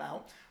talk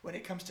about when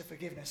it comes to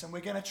forgiveness. And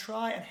we're going to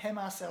try and hem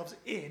ourselves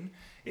in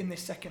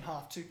this second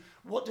half to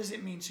what does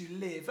it mean to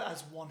live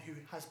as one who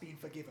has been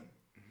forgiven.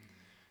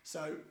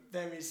 So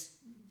there is,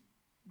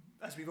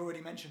 as we've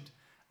already mentioned,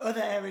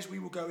 other areas we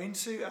will go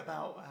into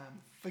about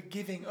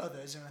forgiving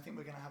others, and I think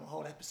we're going to have a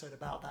whole episode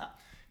about that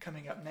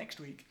coming up next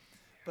week.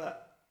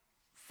 But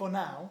for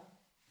now,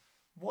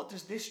 what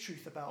does this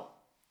truth about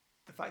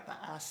the fact that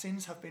our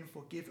sins have been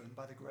forgiven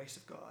by the grace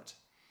of God,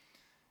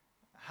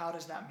 how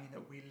does that mean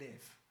that we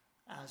live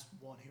as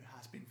one who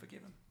has been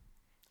forgiven?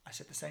 I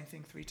said the same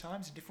thing 3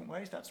 times in different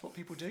ways. That's what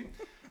people do.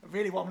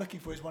 Really what I'm looking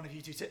for is one of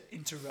you two to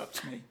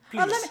interrupt me.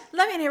 Please. Oh,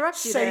 let me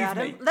interrupt you there, Save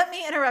Adam. me. Let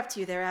me interrupt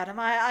you there, Adam.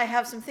 I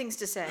have some things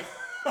to say.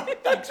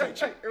 Thanks,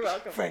 Rachel. You're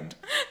welcome. Friend.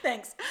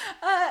 Thanks.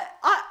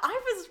 I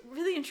was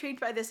really intrigued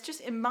by this just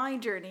in my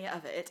journey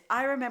of it.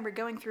 I remember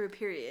going through a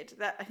period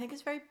that I think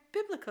is very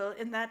biblical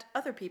in that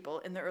other people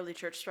in the early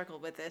church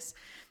struggled with this.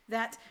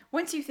 That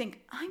once you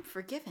think, I'm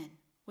forgiven,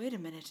 wait a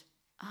minute,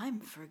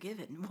 I'm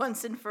forgiven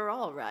once and for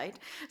all, right?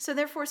 So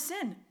therefore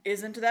sin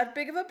isn't that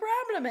big of a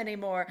problem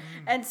anymore.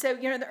 And so,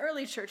 in the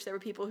early church, there were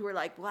people who were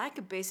like, well, I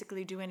could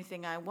basically do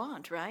anything I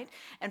want, right?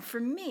 And for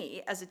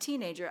me, as a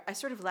teenager, I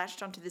sort of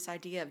latched onto this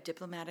idea of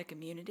diplomatic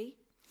immunity.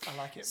 I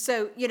like it.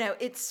 So,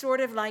 it's sort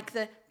of like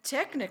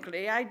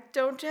technically, I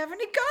don't have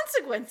any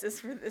consequences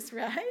for this,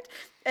 right?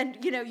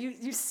 And,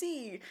 you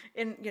see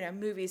in,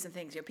 movies and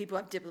things, people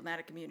have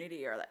diplomatic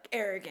immunity or like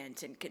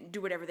arrogant and can do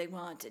whatever they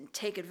want and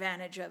take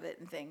advantage of it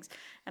and things.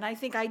 And I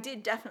think I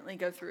did definitely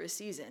go through a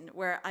season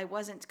where I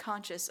wasn't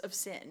conscious of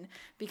sin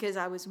because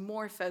I was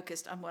more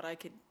focused on what I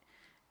could,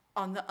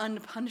 on the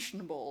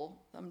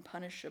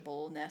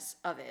unpunishableness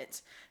of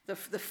it, the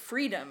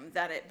freedom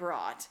that it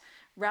brought,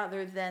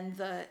 rather than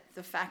the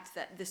fact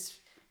that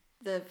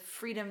the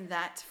freedom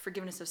that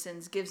forgiveness of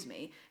sins gives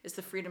me is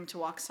the freedom to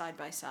walk side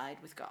by side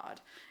with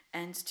God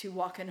and to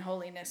walk in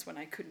holiness when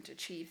I couldn't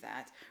achieve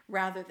that,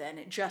 rather than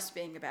it just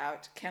being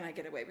about, can I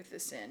get away with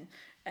this sin?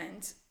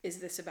 And is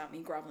this about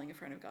me groveling in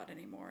front of God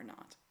anymore or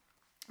not?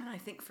 And I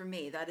think for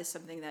me, that is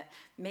something that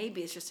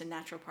maybe is just a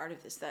natural part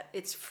of this, that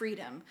it's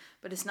freedom,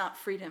 but it's not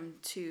freedom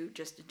to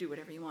just do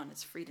whatever you want.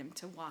 It's freedom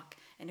to walk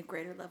in a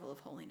greater level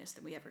of holiness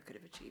than we ever could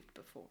have achieved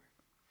before.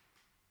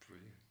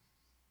 Brilliant.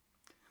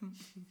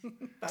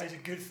 That is a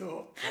good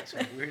thought. That's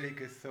a really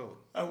good thought.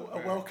 A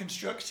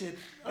well-constructed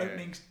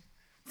opening.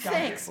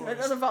 Thanks. For us.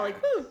 Another volley.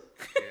 Woo.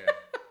 Yeah.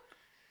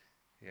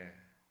 Yeah.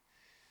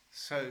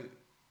 So,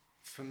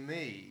 for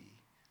me,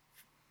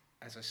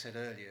 as I said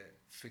earlier,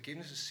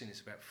 forgiveness of sin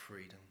is about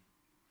freedom.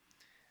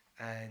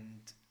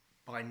 And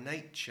by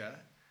nature,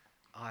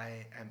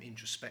 I am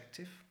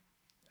introspective,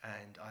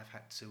 and I've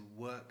had to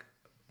work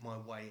my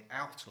way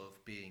out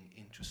of being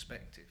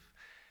introspective.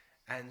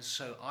 And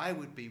so I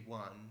would be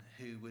one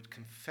who would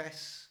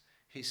confess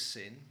his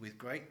sin with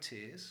great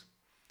tears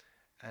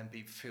and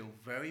feel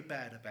very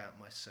bad about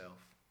myself.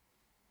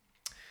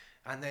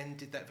 And then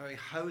did that very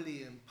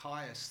holy and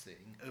pious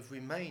thing of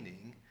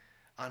remaining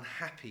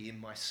unhappy in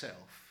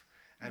myself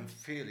and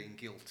feeling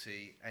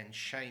guilty and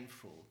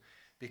shameful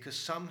because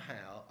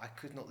somehow I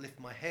could not lift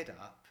my head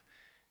up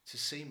to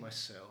see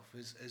myself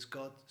as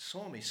God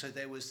saw me. So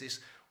there was this,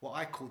 what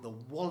I call the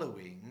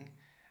wallowing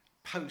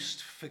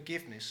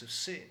post-forgiveness of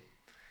sin.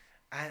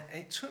 And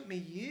it took me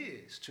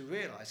years to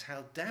realise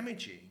how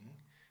damaging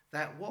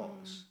that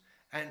was.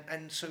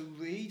 And so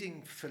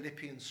reading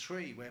Philippians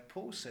 3, where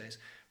Paul says,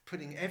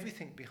 putting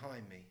everything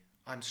behind me,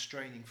 I'm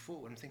straining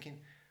forward. I'm thinking,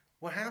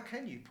 well, how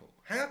can you, Paul?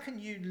 How can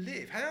you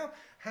live?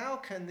 How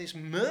can this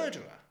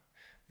murderer,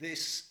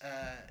 this,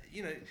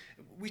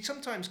 we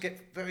sometimes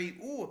get very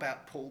awe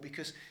about Paul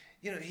because,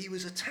 he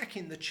was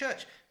attacking the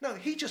church. No,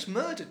 he just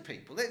murdered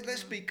people.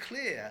 Let's be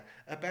clear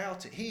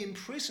about it. He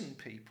imprisoned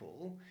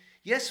people,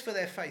 yes, for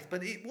their faith,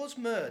 but it was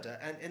murder,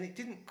 and it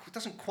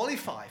doesn't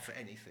qualify for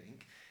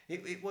anything.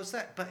 It was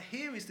that. But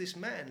here is this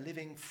man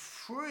living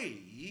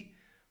free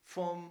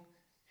from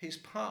his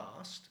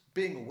past,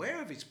 being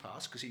aware of his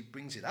past, because he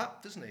brings it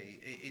up, doesn't he,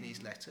 in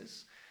his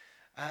letters.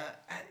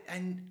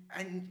 And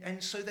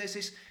so there's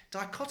this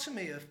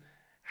dichotomy of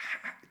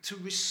to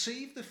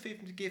receive the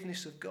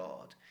forgiveness of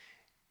God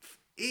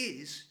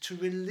is to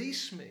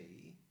release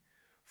me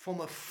from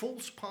a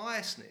false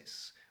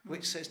piousness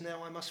which says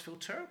now I must feel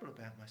terrible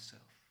about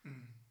myself.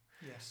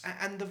 Yes.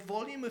 And the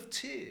volume of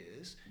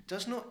tears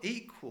does not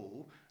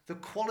equal the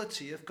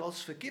quality of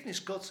God's forgiveness.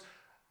 God's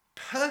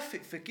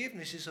perfect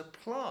forgiveness is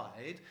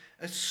applied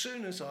as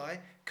soon as I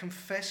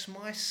confess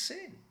my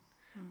sin.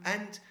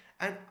 And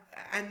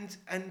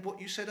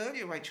what you said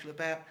earlier, Rachel,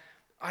 about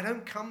I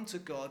don't come to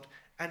God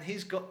and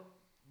he's got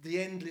the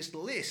endless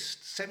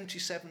list,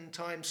 77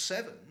 times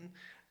 7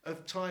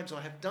 of times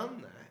I have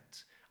done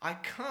that. I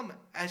come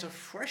as a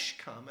fresh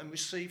come and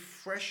receive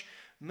fresh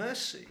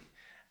mercy.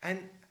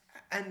 And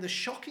the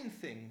shocking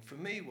thing for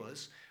me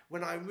was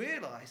when I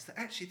realised that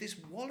actually this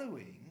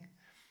wallowing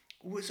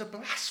was a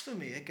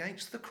blasphemy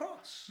against the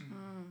cross.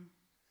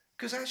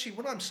 Because actually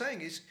what I'm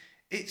saying is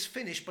it's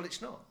finished, but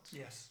it's not.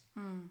 Yes.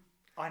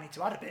 I need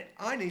to add a bit.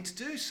 I need to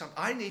do something.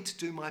 I need to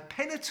do my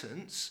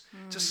penitence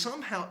to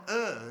somehow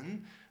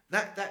earn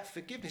that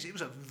forgiveness. It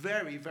was a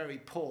very, very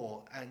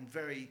poor and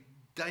very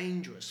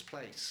dangerous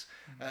place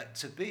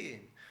to be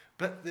in.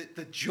 But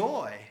the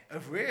joy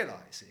of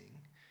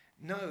realising,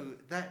 no,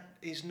 that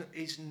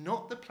is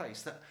not the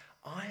place, that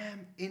I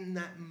am in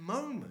that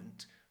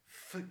moment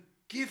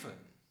forgiven.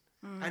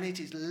 And it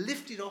is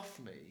lifted off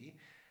me.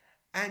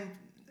 And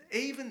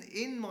even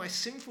in my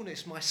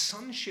sinfulness, my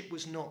sonship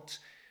was not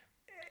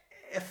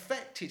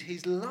affected.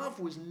 His love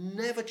was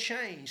never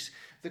changed.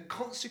 The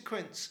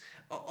consequence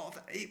of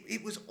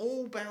it was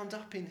all bound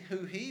up in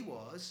who he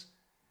was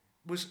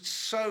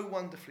so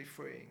wonderfully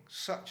freeing,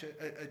 such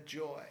a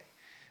joy.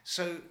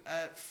 So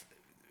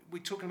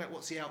we're talking about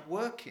what's the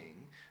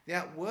outworking. The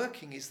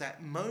outworking is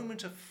that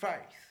moment of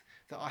faith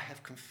that I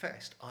have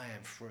confessed, I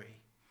am free.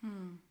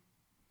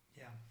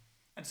 Yeah.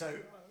 And so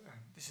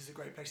this is a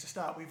great place to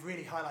start. We've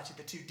really highlighted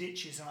the two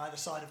ditches on either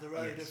side of the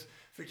road of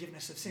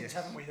forgiveness of sins,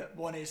 haven't we? That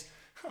one is,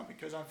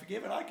 because I'm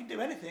forgiven, I can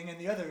do anything. And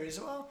the other is,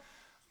 well,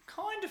 I'm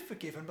kind of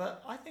forgiven,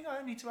 but I think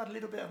I need to add a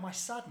little bit of my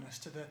sadness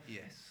to the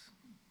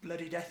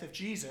bloody death of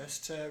Jesus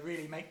to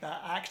really make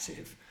that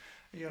active.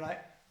 You're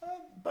like,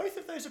 both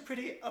of those are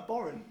pretty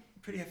abhorrent,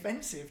 pretty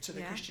offensive to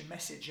the Christian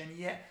message, and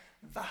yet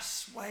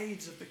vast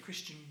swathes of the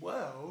Christian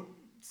world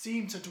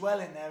seem to dwell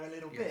in there a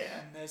little bit,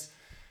 and there's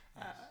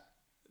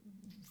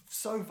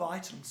so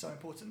vital and so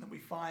important that we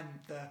find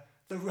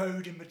the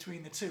road in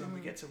between the two and we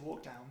get to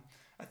walk down,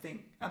 I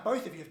think, and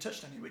both of you have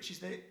touched on it, which is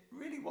that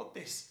really what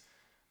this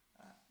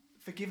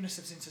forgiveness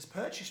of sins has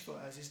purchased for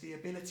us is the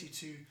ability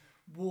to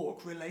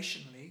walk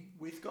relationally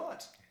with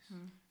God.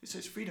 So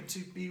it's freedom to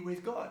be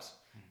with God.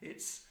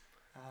 It's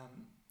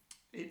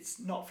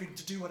not freedom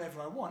to do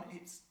whatever I want,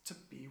 it's to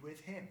be with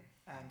him.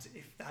 And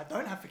if I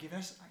don't have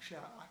forgiveness, actually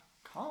I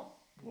can't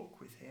walk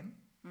with him.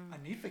 I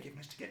need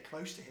forgiveness to get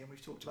close to him.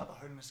 We've talked about the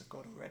holiness of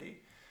God already.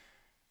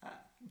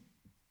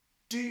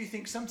 Do you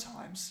think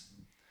sometimes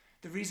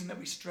the reason that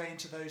we stray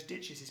into those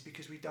ditches is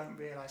because we don't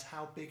realise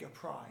how big a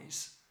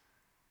prize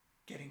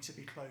getting to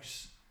be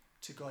close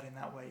to God in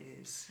that way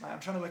is? Like, I'm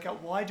trying to work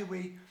out why do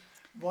we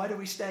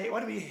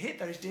hit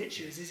those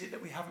ditches? Is it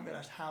that we haven't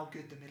realised how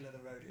good the middle of the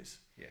road is?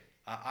 Yeah,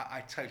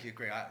 I totally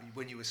agree.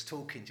 When you was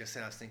talking just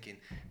then, I was thinking,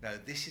 no,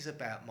 this is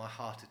about my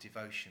heart of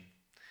devotion.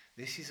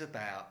 This is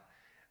about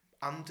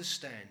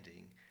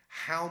understanding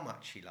how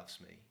much he loves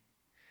me.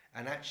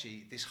 And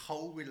actually, this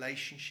whole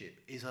relationship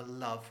is a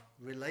love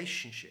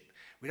relationship.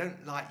 We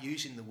don't like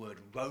using the word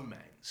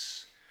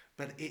romance,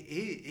 but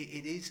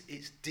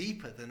it's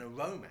deeper than a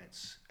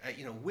romance.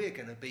 We're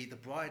going to be the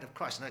bride of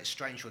Christ. I know it's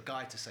strange for a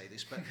guy to say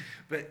this,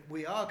 but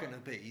we are going to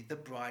be the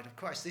bride of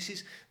Christ. This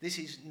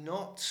is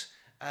not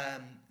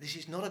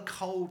a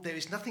cold. There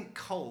is nothing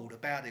cold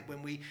about it.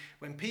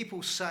 When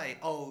people say,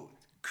 "Oh,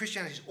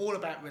 Christianity is all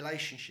about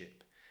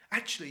relationship,"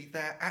 actually,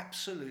 they're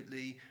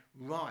absolutely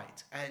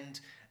right.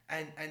 And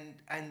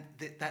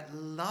that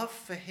love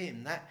for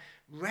him, that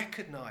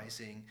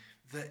recognizing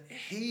that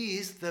he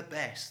is the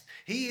best.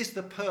 He is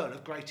the pearl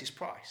of greatest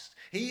price.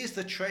 He is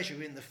the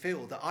treasure in the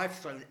field that I've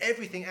thrown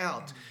everything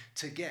out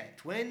to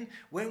get. When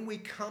we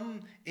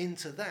come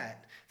into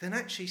that, then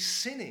actually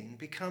sinning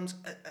becomes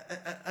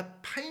a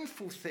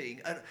painful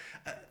thing,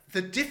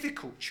 the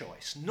difficult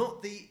choice,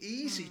 not the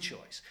easy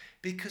choice,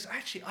 because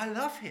actually I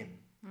love him.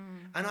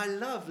 And I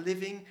love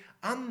living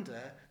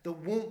under the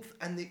warmth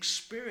and the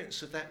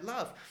experience of that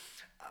love.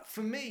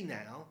 For me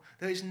now,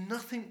 there is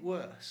nothing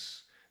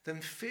worse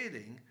than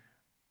feeling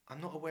I'm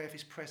not aware of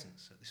his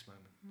presence at this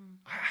moment.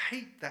 I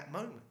hate that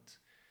moment.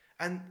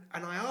 And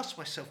I ask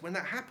myself, when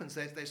that happens,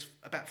 there's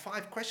about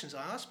 5 questions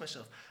I ask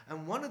myself.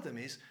 And one of them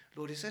is,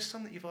 Lord, is there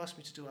something you've asked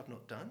me to do I've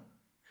not done?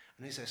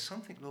 And is there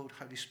something, Lord,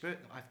 Holy Spirit,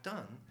 that I've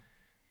done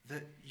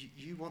that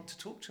you want to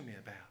talk to me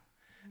about?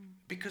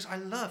 Because I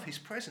love his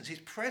presence. His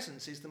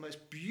presence is the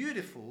most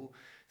beautiful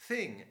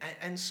thing.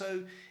 And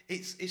so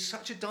it's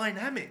such a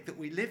dynamic that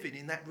we live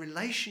in that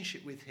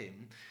relationship with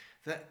him,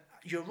 that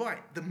you're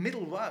right, the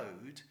middle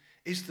road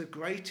is the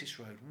greatest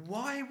road.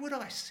 Why would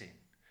I sin?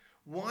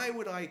 Why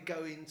would I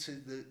go into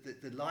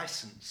the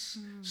license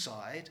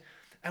side?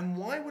 And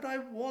why would I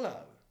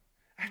wallow?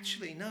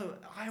 Actually, no,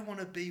 I want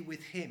to be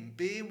with him.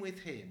 Being with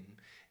him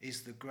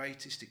is the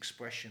greatest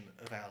expression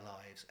of our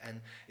lives.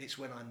 And it's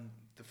when I'm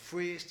the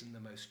freest and the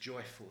most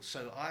joyful.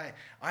 So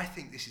I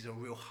think this is a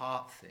real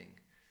heart thing.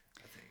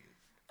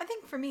 I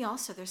think for me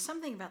also, there's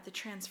something about the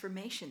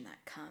transformation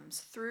that comes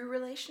through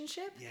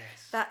relationship.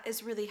 Yes. That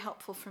is really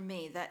helpful for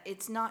me, that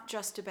it's not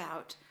just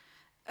about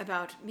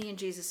me and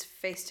Jesus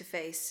face to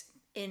face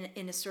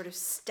in a sort of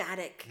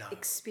static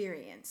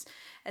experience.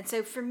 And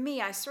so for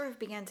me, I sort of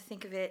began to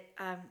think of it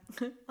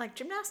like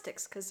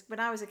gymnastics, because when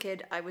I was a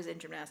kid, I was in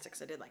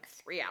gymnastics. I did like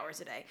 3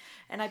 hours a day.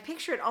 And I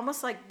picture it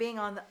almost like being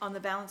on the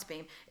balance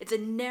beam. It's a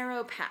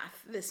narrow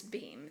path, this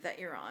beam that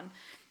you're on.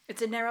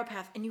 It's a narrow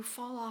path, and you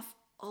fall off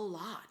a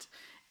lot.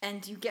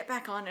 And you get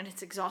back on, and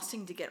it's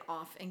exhausting to get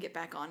off and get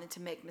back on and to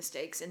make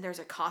mistakes. And there's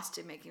a cost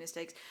to making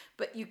mistakes.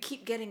 But you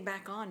keep getting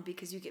back on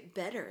because you get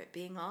better at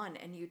being on,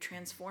 and you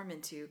transform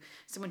into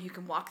someone who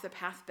can walk the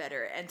path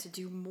better and to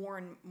do more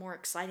and more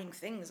exciting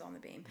things on the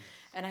beam.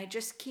 And I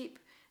just keep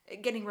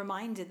getting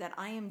reminded that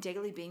I am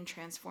daily being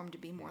transformed to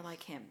be more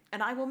like him.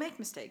 And I will make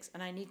mistakes,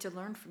 and I need to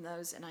learn from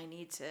those, and I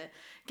need to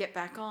get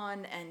back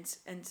on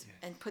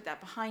and put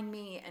that behind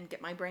me and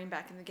get my brain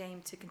back in the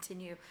game to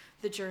continue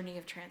the journey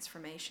of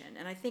transformation.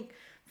 And I think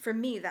for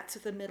me, that's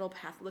what the middle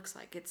path looks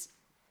like. It's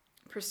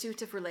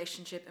pursuit of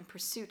relationship and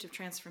pursuit of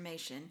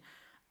transformation,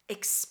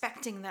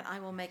 expecting that I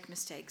will make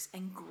mistakes,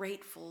 and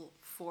grateful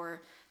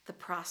for the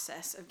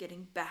process of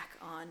getting back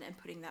on and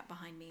putting that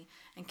behind me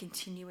and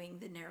continuing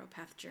the narrow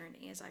path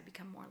journey as I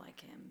become more like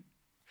him.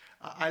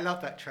 I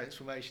love that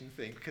transformation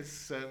thing,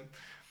 because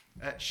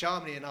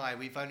Sharmini and I,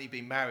 we've only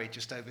been married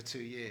just over 2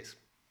 years.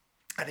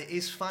 And it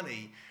is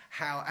funny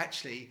how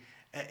actually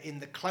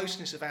in the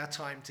closeness of our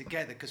time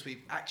together, because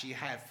we actually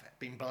have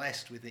been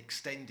blessed with an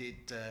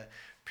extended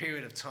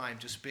period of time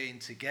just being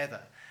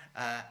together,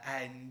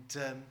 and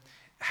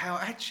how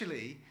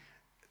actually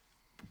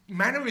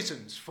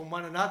mannerisms from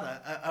one another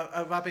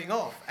are rubbing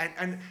off,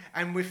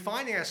 and we're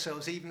finding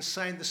ourselves even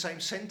saying the same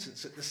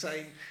sentence at the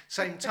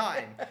same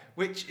time,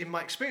 which in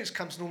my experience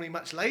comes normally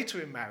much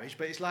later in marriage,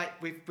 but it's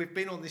like we've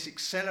been on this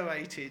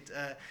accelerated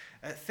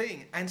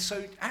thing. And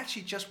so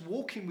actually just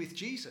walking with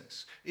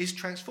Jesus is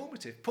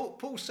transformative.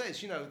 Paul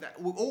says, that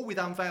all with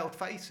unveiled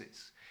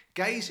faces,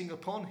 gazing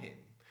upon him,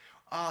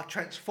 are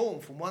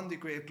transformed from one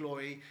degree of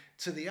glory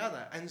to the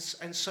other. And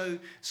so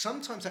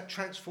sometimes that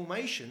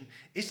transformation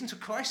isn't a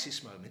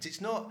crisis moment. It's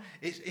not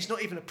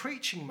even a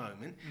preaching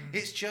moment.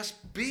 It's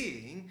just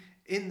being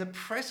in the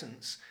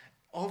presence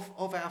of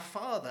our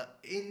Father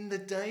in the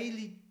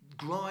daily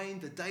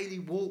grind, the daily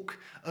walk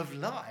of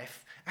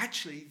life,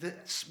 actually,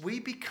 that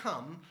we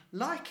become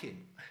like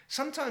him.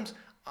 Sometimes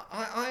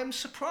I am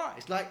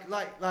surprised, like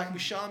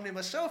with Sharmini and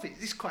myself,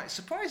 it's quite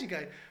surprising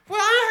going, well,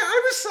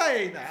 I was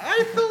saying that.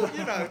 I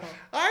thought,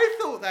 I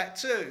thought that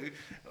too.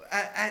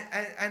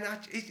 And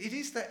it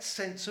is that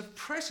sense of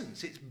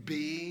presence. It's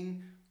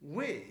being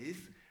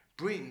with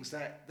brings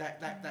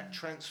that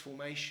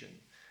transformation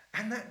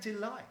and that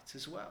delight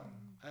as well.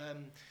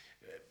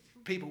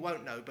 People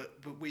won't know, but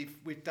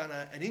we've done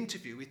an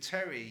interview with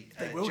Terry.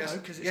 They will know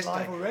because it's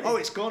yesterday. live already. Oh,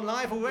 it's gone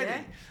live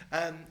already.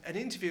 Yeah. An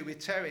interview with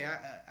Terry,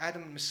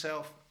 Adam and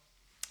myself.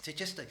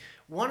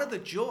 One of the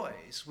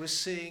joys was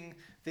seeing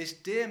this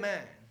dear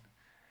man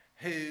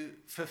who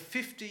for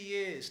 50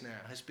 years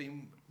now has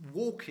been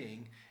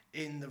walking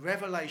in the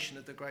revelation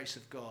of the grace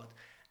of God,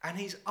 and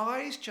his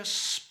eyes just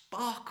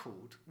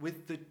sparkled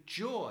with the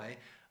joy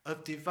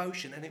of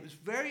devotion. And it was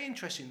very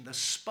interesting. The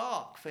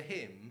spark for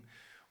him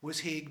was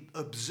he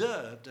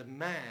observed a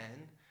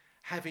man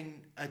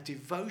having a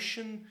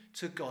devotion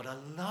to God, a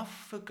love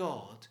for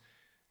God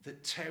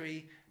that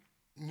Terry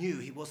knew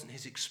he wasn't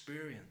his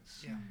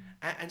experience. Yeah.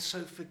 And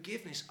so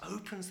forgiveness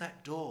opens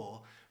that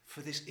door for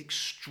this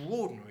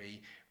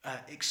extraordinary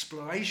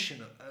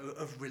exploration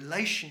of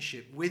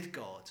relationship with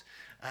God.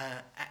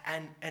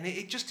 And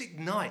it just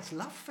ignites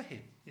love for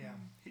him. Yeah.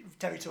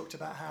 Terry talked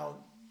about how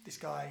this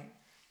guy,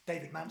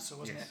 David Mansell,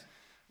 wasn't Yes. it?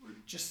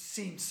 Just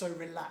seemed so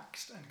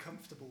relaxed and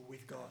comfortable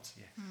with God.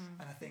 Yes.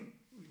 And I think,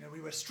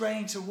 we were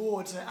straying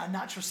towards a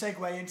natural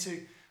segue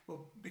into,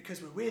 well,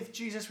 because we're with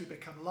Jesus, we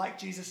become like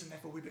Jesus, and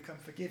therefore we become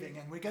forgiving.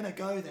 And we're going to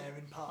go there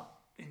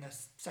in the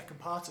second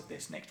part of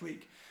this next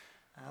week.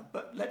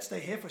 But let's stay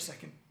here for a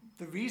second.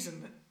 The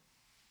reason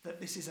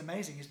that this is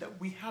amazing is that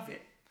we have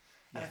it.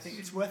 And I think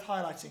it's worth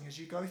highlighting as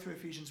you go through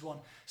Ephesians 1.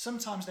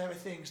 Sometimes there are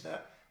things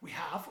that we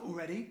have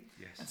already,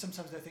 and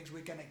sometimes there are things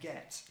we're going to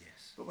get.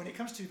 Yes. But when it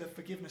comes to the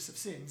forgiveness of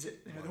sins,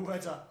 the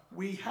words are,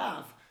 we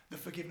have the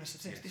forgiveness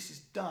of sins. Yes. This is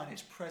done,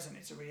 it's present,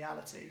 it's a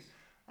reality.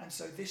 And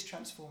so this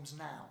transforms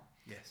now.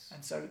 Yes.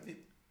 And so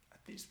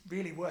it's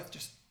really worth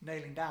just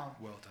nailing down.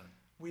 Well done.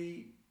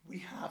 We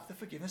have the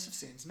forgiveness of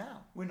sins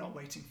now. We're not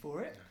waiting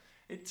for it.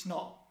 No. It's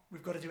not,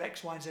 we've got to do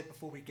X, Y, and Z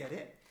before we get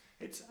it.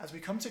 It's as we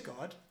come to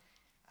God,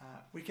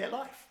 we get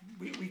life.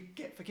 We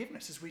get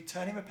forgiveness as we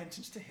turn in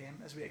repentance to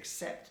him, as we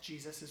accept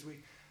Jesus, as we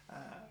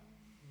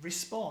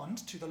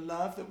respond to the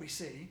love that we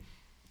see.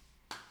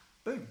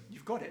 Boom,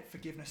 you've got it,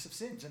 forgiveness of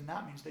sins. And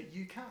that means that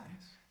you can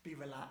be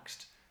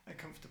relaxed and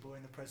comfortable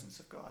in the presence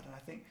of God. And I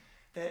think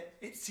that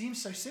it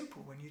seems so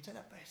simple when you do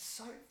that, but it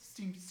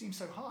seems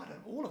so hard. And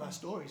all of our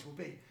stories will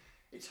be,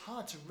 it's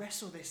hard to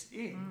wrestle this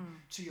in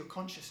to your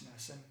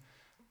consciousness. And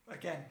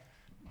again,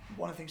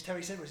 one of the things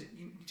Terry said was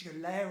you need to go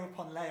layer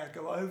upon layer,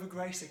 go over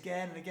grace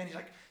again and again. He's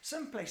like,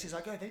 some places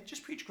I go, they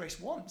just preach grace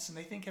once and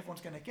they think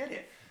everyone's going to get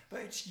it.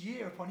 But it's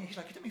year upon year. He's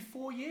like, it took me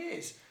 4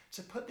 years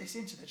to put this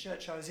into the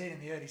church I was in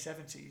the early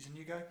 70s. And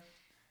you go,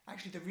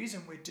 actually, the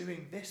reason we're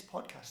doing this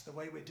podcast the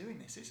way we're doing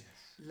this is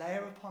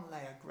layer upon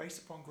layer, grace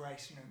upon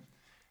grace.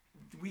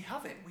 We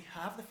have it. We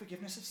have the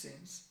forgiveness of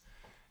sins.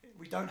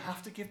 We don't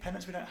have to give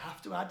penance. We don't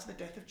have to add to the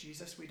death of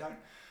Jesus. We don't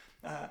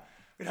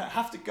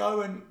have to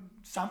go and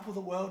sample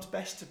the world's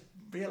best to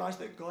realise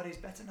that God is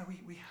better. No,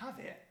 we have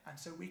it. And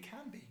so we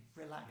can be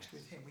relaxed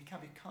with him. We can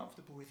be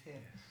comfortable with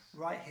him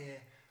right here,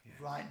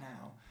 right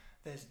now.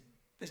 There's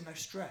no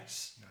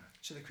stress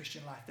to the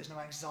Christian life. There's no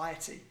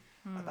anxiety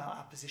about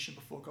our position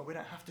before God. We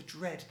don't have to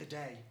dread the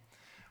day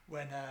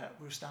when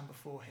we'll stand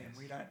before him.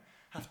 We don't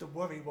have to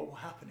worry what will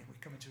happen if we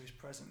come into his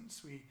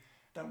presence. We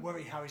don't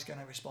worry how he's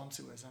going to respond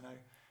to us. I know,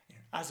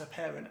 as a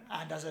parent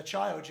and as a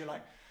child, you're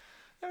like,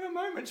 there are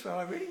moments where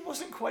I really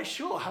wasn't quite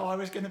sure how I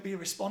was going to be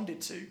responded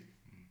to,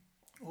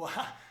 or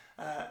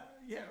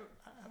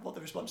what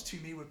the response to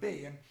me would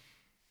be. And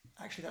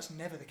actually, that's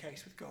never the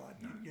case with God.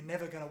 No. You're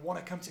never going to want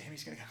to come to him.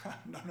 He's going to go,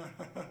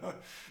 no,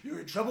 you're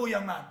in trouble,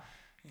 young man.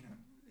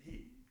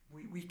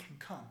 We can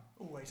come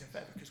always and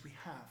forever because we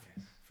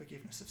have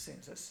forgiveness of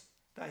sins.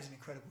 That is an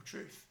incredible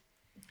truth.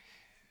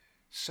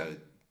 So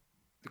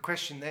the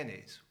question then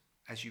is,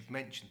 as you've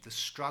mentioned, the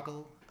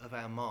struggle of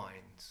our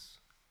minds.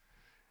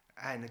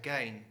 And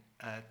again,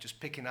 just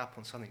picking up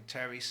on something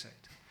Terry said,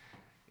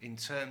 in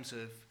terms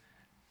of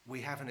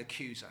we have an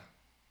accuser.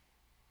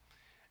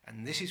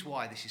 And this is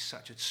why this is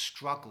such a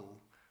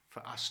struggle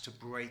for us to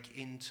break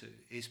into,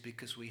 is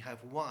because we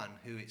have one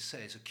who, it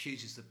says,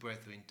 accuses the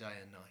brethren day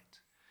and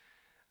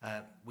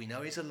night. We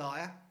know he's a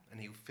liar and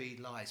he'll feed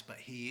lies, but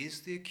he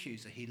is the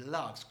accuser. He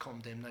loves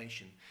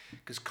condemnation,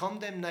 because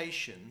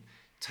condemnation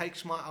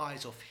takes my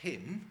eyes off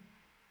him,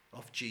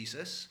 off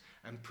Jesus,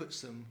 and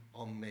puts them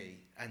on me.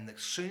 And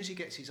as soon as he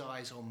gets his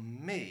eyes on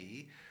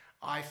me,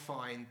 I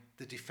find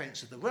the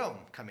defense of the realm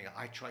coming up.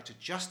 I try to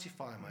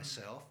justify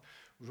myself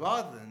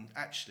rather than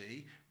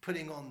actually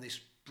putting on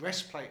this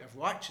breastplate of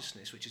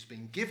righteousness which has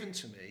been given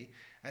to me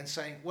and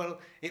saying, well,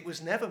 it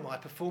was never my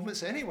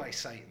performance anyway,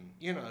 Satan,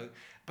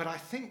 But I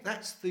think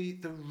that's the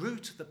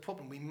root of the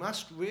problem. We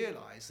must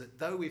realise that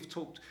though we've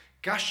talked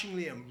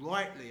gushingly and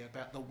rightly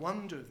about the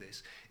wonder of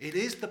this, it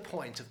is the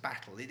point of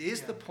battle. It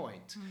is the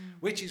point,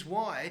 which is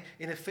why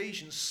in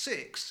Ephesians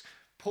 6,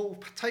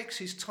 Paul takes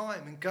his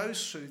time and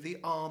goes through the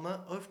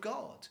armour of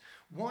God.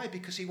 Why?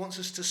 Because he wants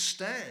us to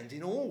stand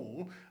in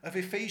all of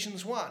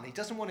Ephesians 1. He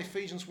doesn't want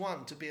Ephesians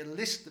 1 to be a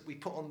list that we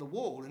put on the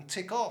wall and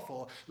tick off,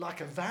 or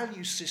like a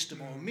value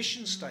system or a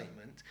mission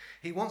statement.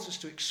 He wants us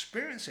to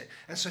experience it.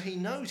 And so he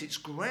knows it's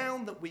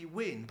ground that we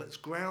win, but it's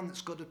ground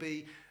that's got to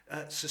be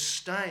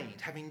sustained.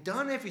 Having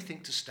done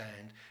everything to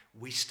stand,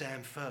 we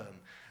stand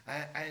firm.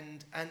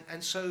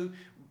 And so,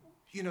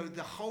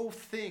 the whole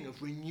thing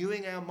of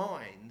renewing our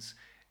minds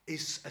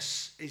is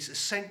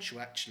essential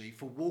actually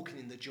for walking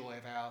in the joy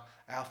of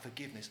our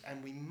forgiveness.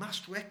 And we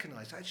must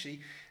recognise actually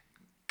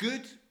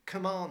good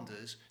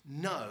commanders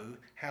know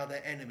how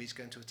their enemy is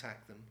going to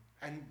attack them.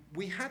 And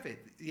we have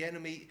it. The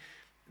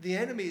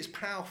enemy is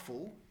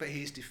powerful, but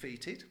he is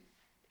defeated.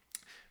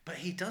 But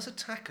he does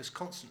attack us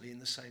constantly in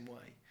the same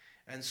way.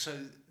 And so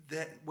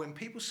that when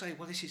people say,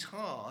 well, this is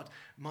hard,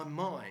 my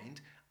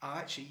mind,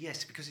 actually,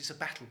 yes, because it's a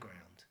battleground.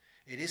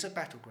 It is a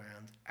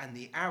battleground, and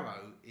the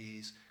arrow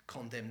is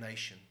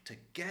condemnation, to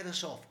get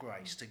us off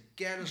grace, to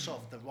get us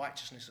off the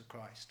righteousness of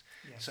Christ.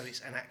 Yes. So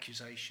it's an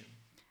accusation.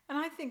 And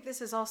I think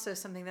this is also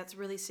something that's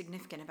really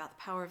significant about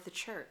the power of the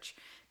church,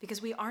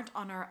 because we aren't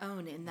on our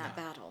own in that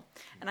battle.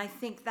 And I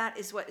think that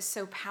is what is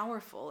so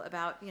powerful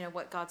about,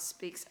 what God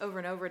speaks over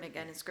and over and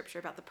again in Scripture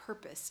about the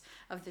purpose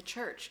of the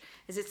church,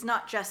 is it's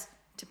not just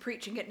to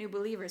preach and get new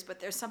believers, but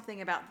there's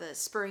something about the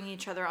spurring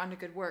each other on to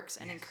good works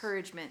and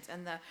encouragement,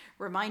 and the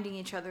reminding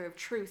each other of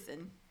truth,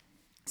 and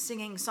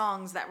singing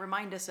songs that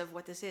remind us of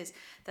what this is,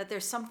 that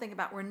there's something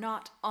about we're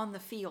not on the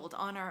field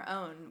on our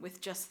own with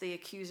just the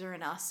accuser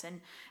and us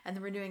and the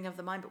renewing of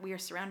the mind, but we are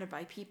surrounded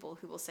by people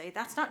who will say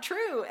that's not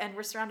true, and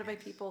we're surrounded by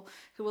people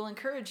who will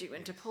encourage you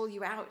and to pull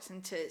you out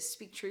and to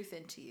speak truth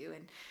into you.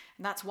 And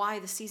that's why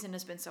the season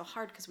has been so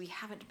hard, because we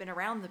haven't been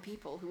around the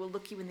people who will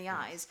look you in the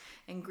eyes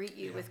and greet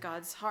you with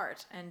God's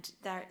heart. And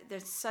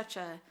there's such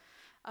a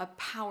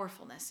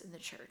powerfulness in the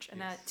church,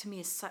 and that to me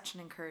is such an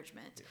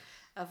encouragement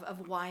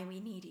of why we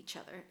need each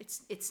other.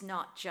 It's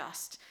not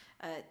just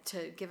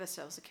to give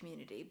ourselves a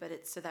community, but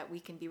it's so that we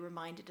can be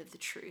reminded of the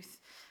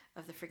truth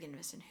of the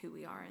forgiveness and who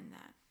we are in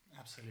that.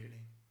 Absolutely.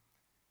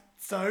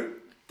 So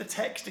the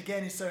text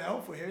again is so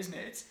helpful here, isn't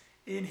it? It's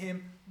in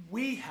him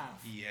we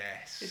have.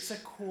 Yes. It's a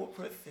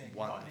corporate thing.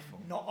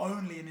 Wonderful. Not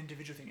only an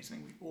individual thing, it's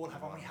something we all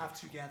have and we have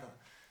together.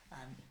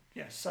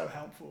 And so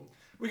helpful.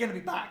 We're going to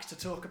be back to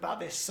talk about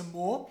this some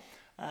more.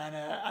 And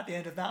at the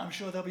end of that, I'm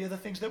sure there'll be other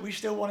things that we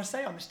still want to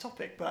say on this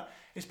topic. But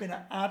it's been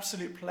an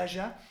absolute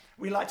pleasure.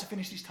 We like to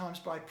finish these times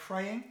by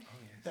praying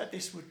that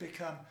this would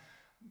become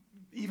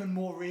even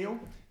more real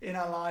in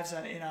our lives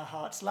and in our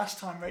hearts. Last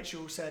time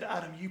Rachel said,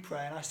 Adam, you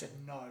pray. And I said,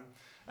 no.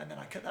 And then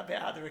I cut that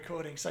bit out of the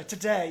recording. So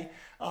today,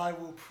 I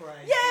will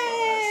pray.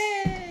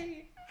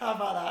 Yay! How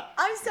about that?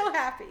 I'm so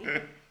happy.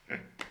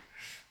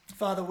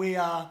 Father, we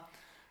are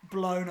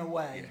blown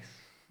away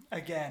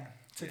again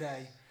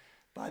today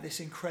by this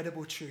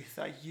incredible truth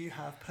that you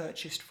have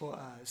purchased for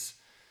us,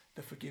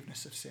 the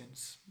forgiveness of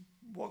sins.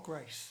 What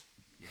grace.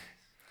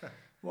 Yes.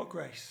 What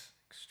grace.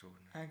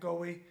 Extraordinary. And God,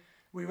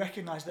 we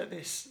recognize that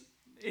this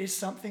is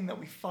something that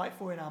we fight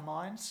for in our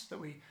minds, that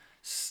we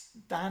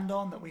stand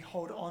on, that we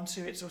hold on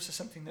to. It's also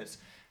something that's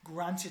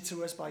granted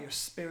to us by your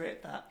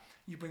Spirit, that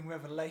you bring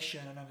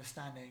revelation and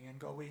understanding. And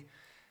God, we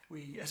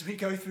as we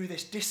go through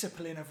this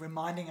discipline of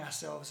reminding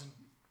ourselves and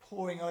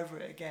pouring over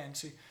it again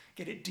to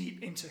get it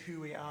deep into who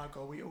we are,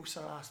 God, we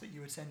also ask that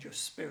you would send your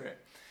Spirit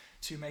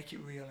to make it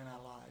real in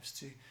our lives,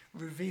 to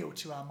reveal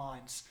to our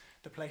minds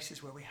the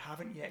places where we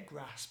haven't yet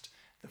grasped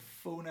the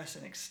fullness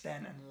and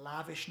extent and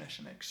lavishness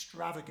and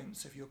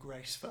extravagance of your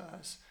grace for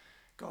us.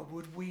 God,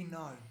 would we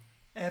know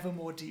ever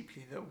more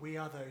deeply that we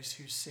are those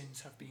whose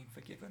sins have been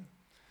forgiven.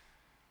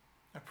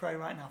 I pray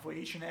right now for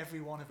each and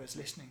every one of us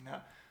listening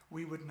that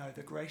we would know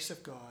the grace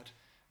of God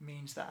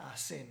means that our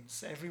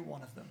sins, every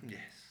one of them,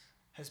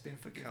 has been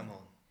forgiven. Come on.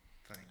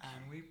 Thank you.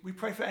 And we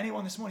pray for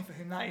anyone this morning for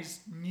whom that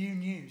is new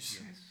news.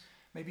 Yes.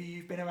 Maybe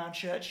you've been around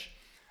church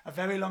a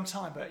very long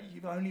time, but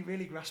you've only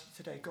really grasped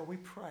it today. God, we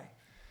pray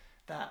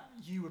that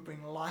you would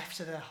bring life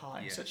to their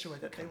heart in such a way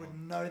that they would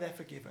know they're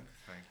forgiven,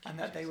 and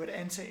that they would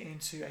enter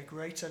into a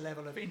greater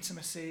level of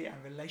intimacy and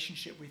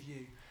relationship with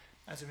you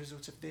as a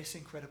result of this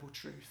incredible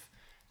truth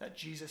that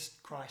Jesus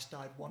Christ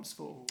died once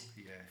for all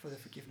for the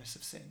forgiveness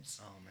of sins.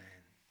 Amen.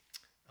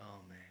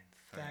 Amen.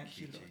 Thank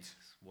you, Lord. Jesus.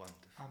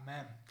 Wonderful.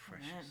 Amen.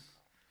 Precious. Amen.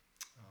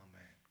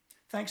 Amen.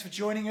 Thanks for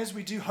joining us.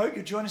 We do hope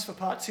you'll join us for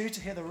part 2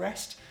 to hear the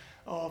rest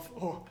of,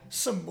 or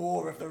some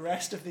more of the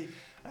rest of the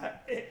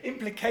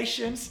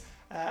implications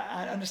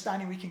and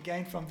understanding we can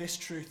gain from this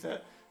truth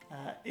that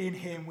in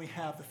him we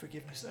have the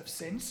forgiveness of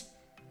sins.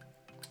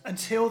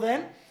 Until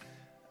then,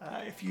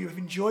 if you have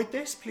enjoyed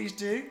this, please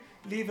do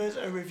leave us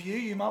a review.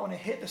 You might want to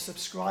hit the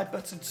subscribe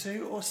button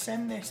too, or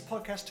send this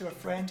podcast to a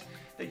friend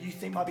that you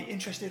think might be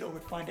interested or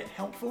would find it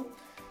helpful.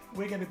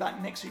 We're going to be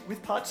back next week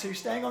with part 2,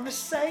 staying on the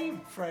same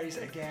phrase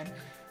again.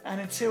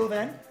 And until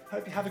then,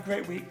 hope you have a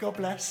great week. God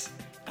bless.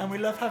 And we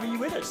love having you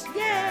with us.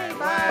 Yay!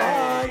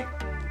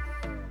 Bye.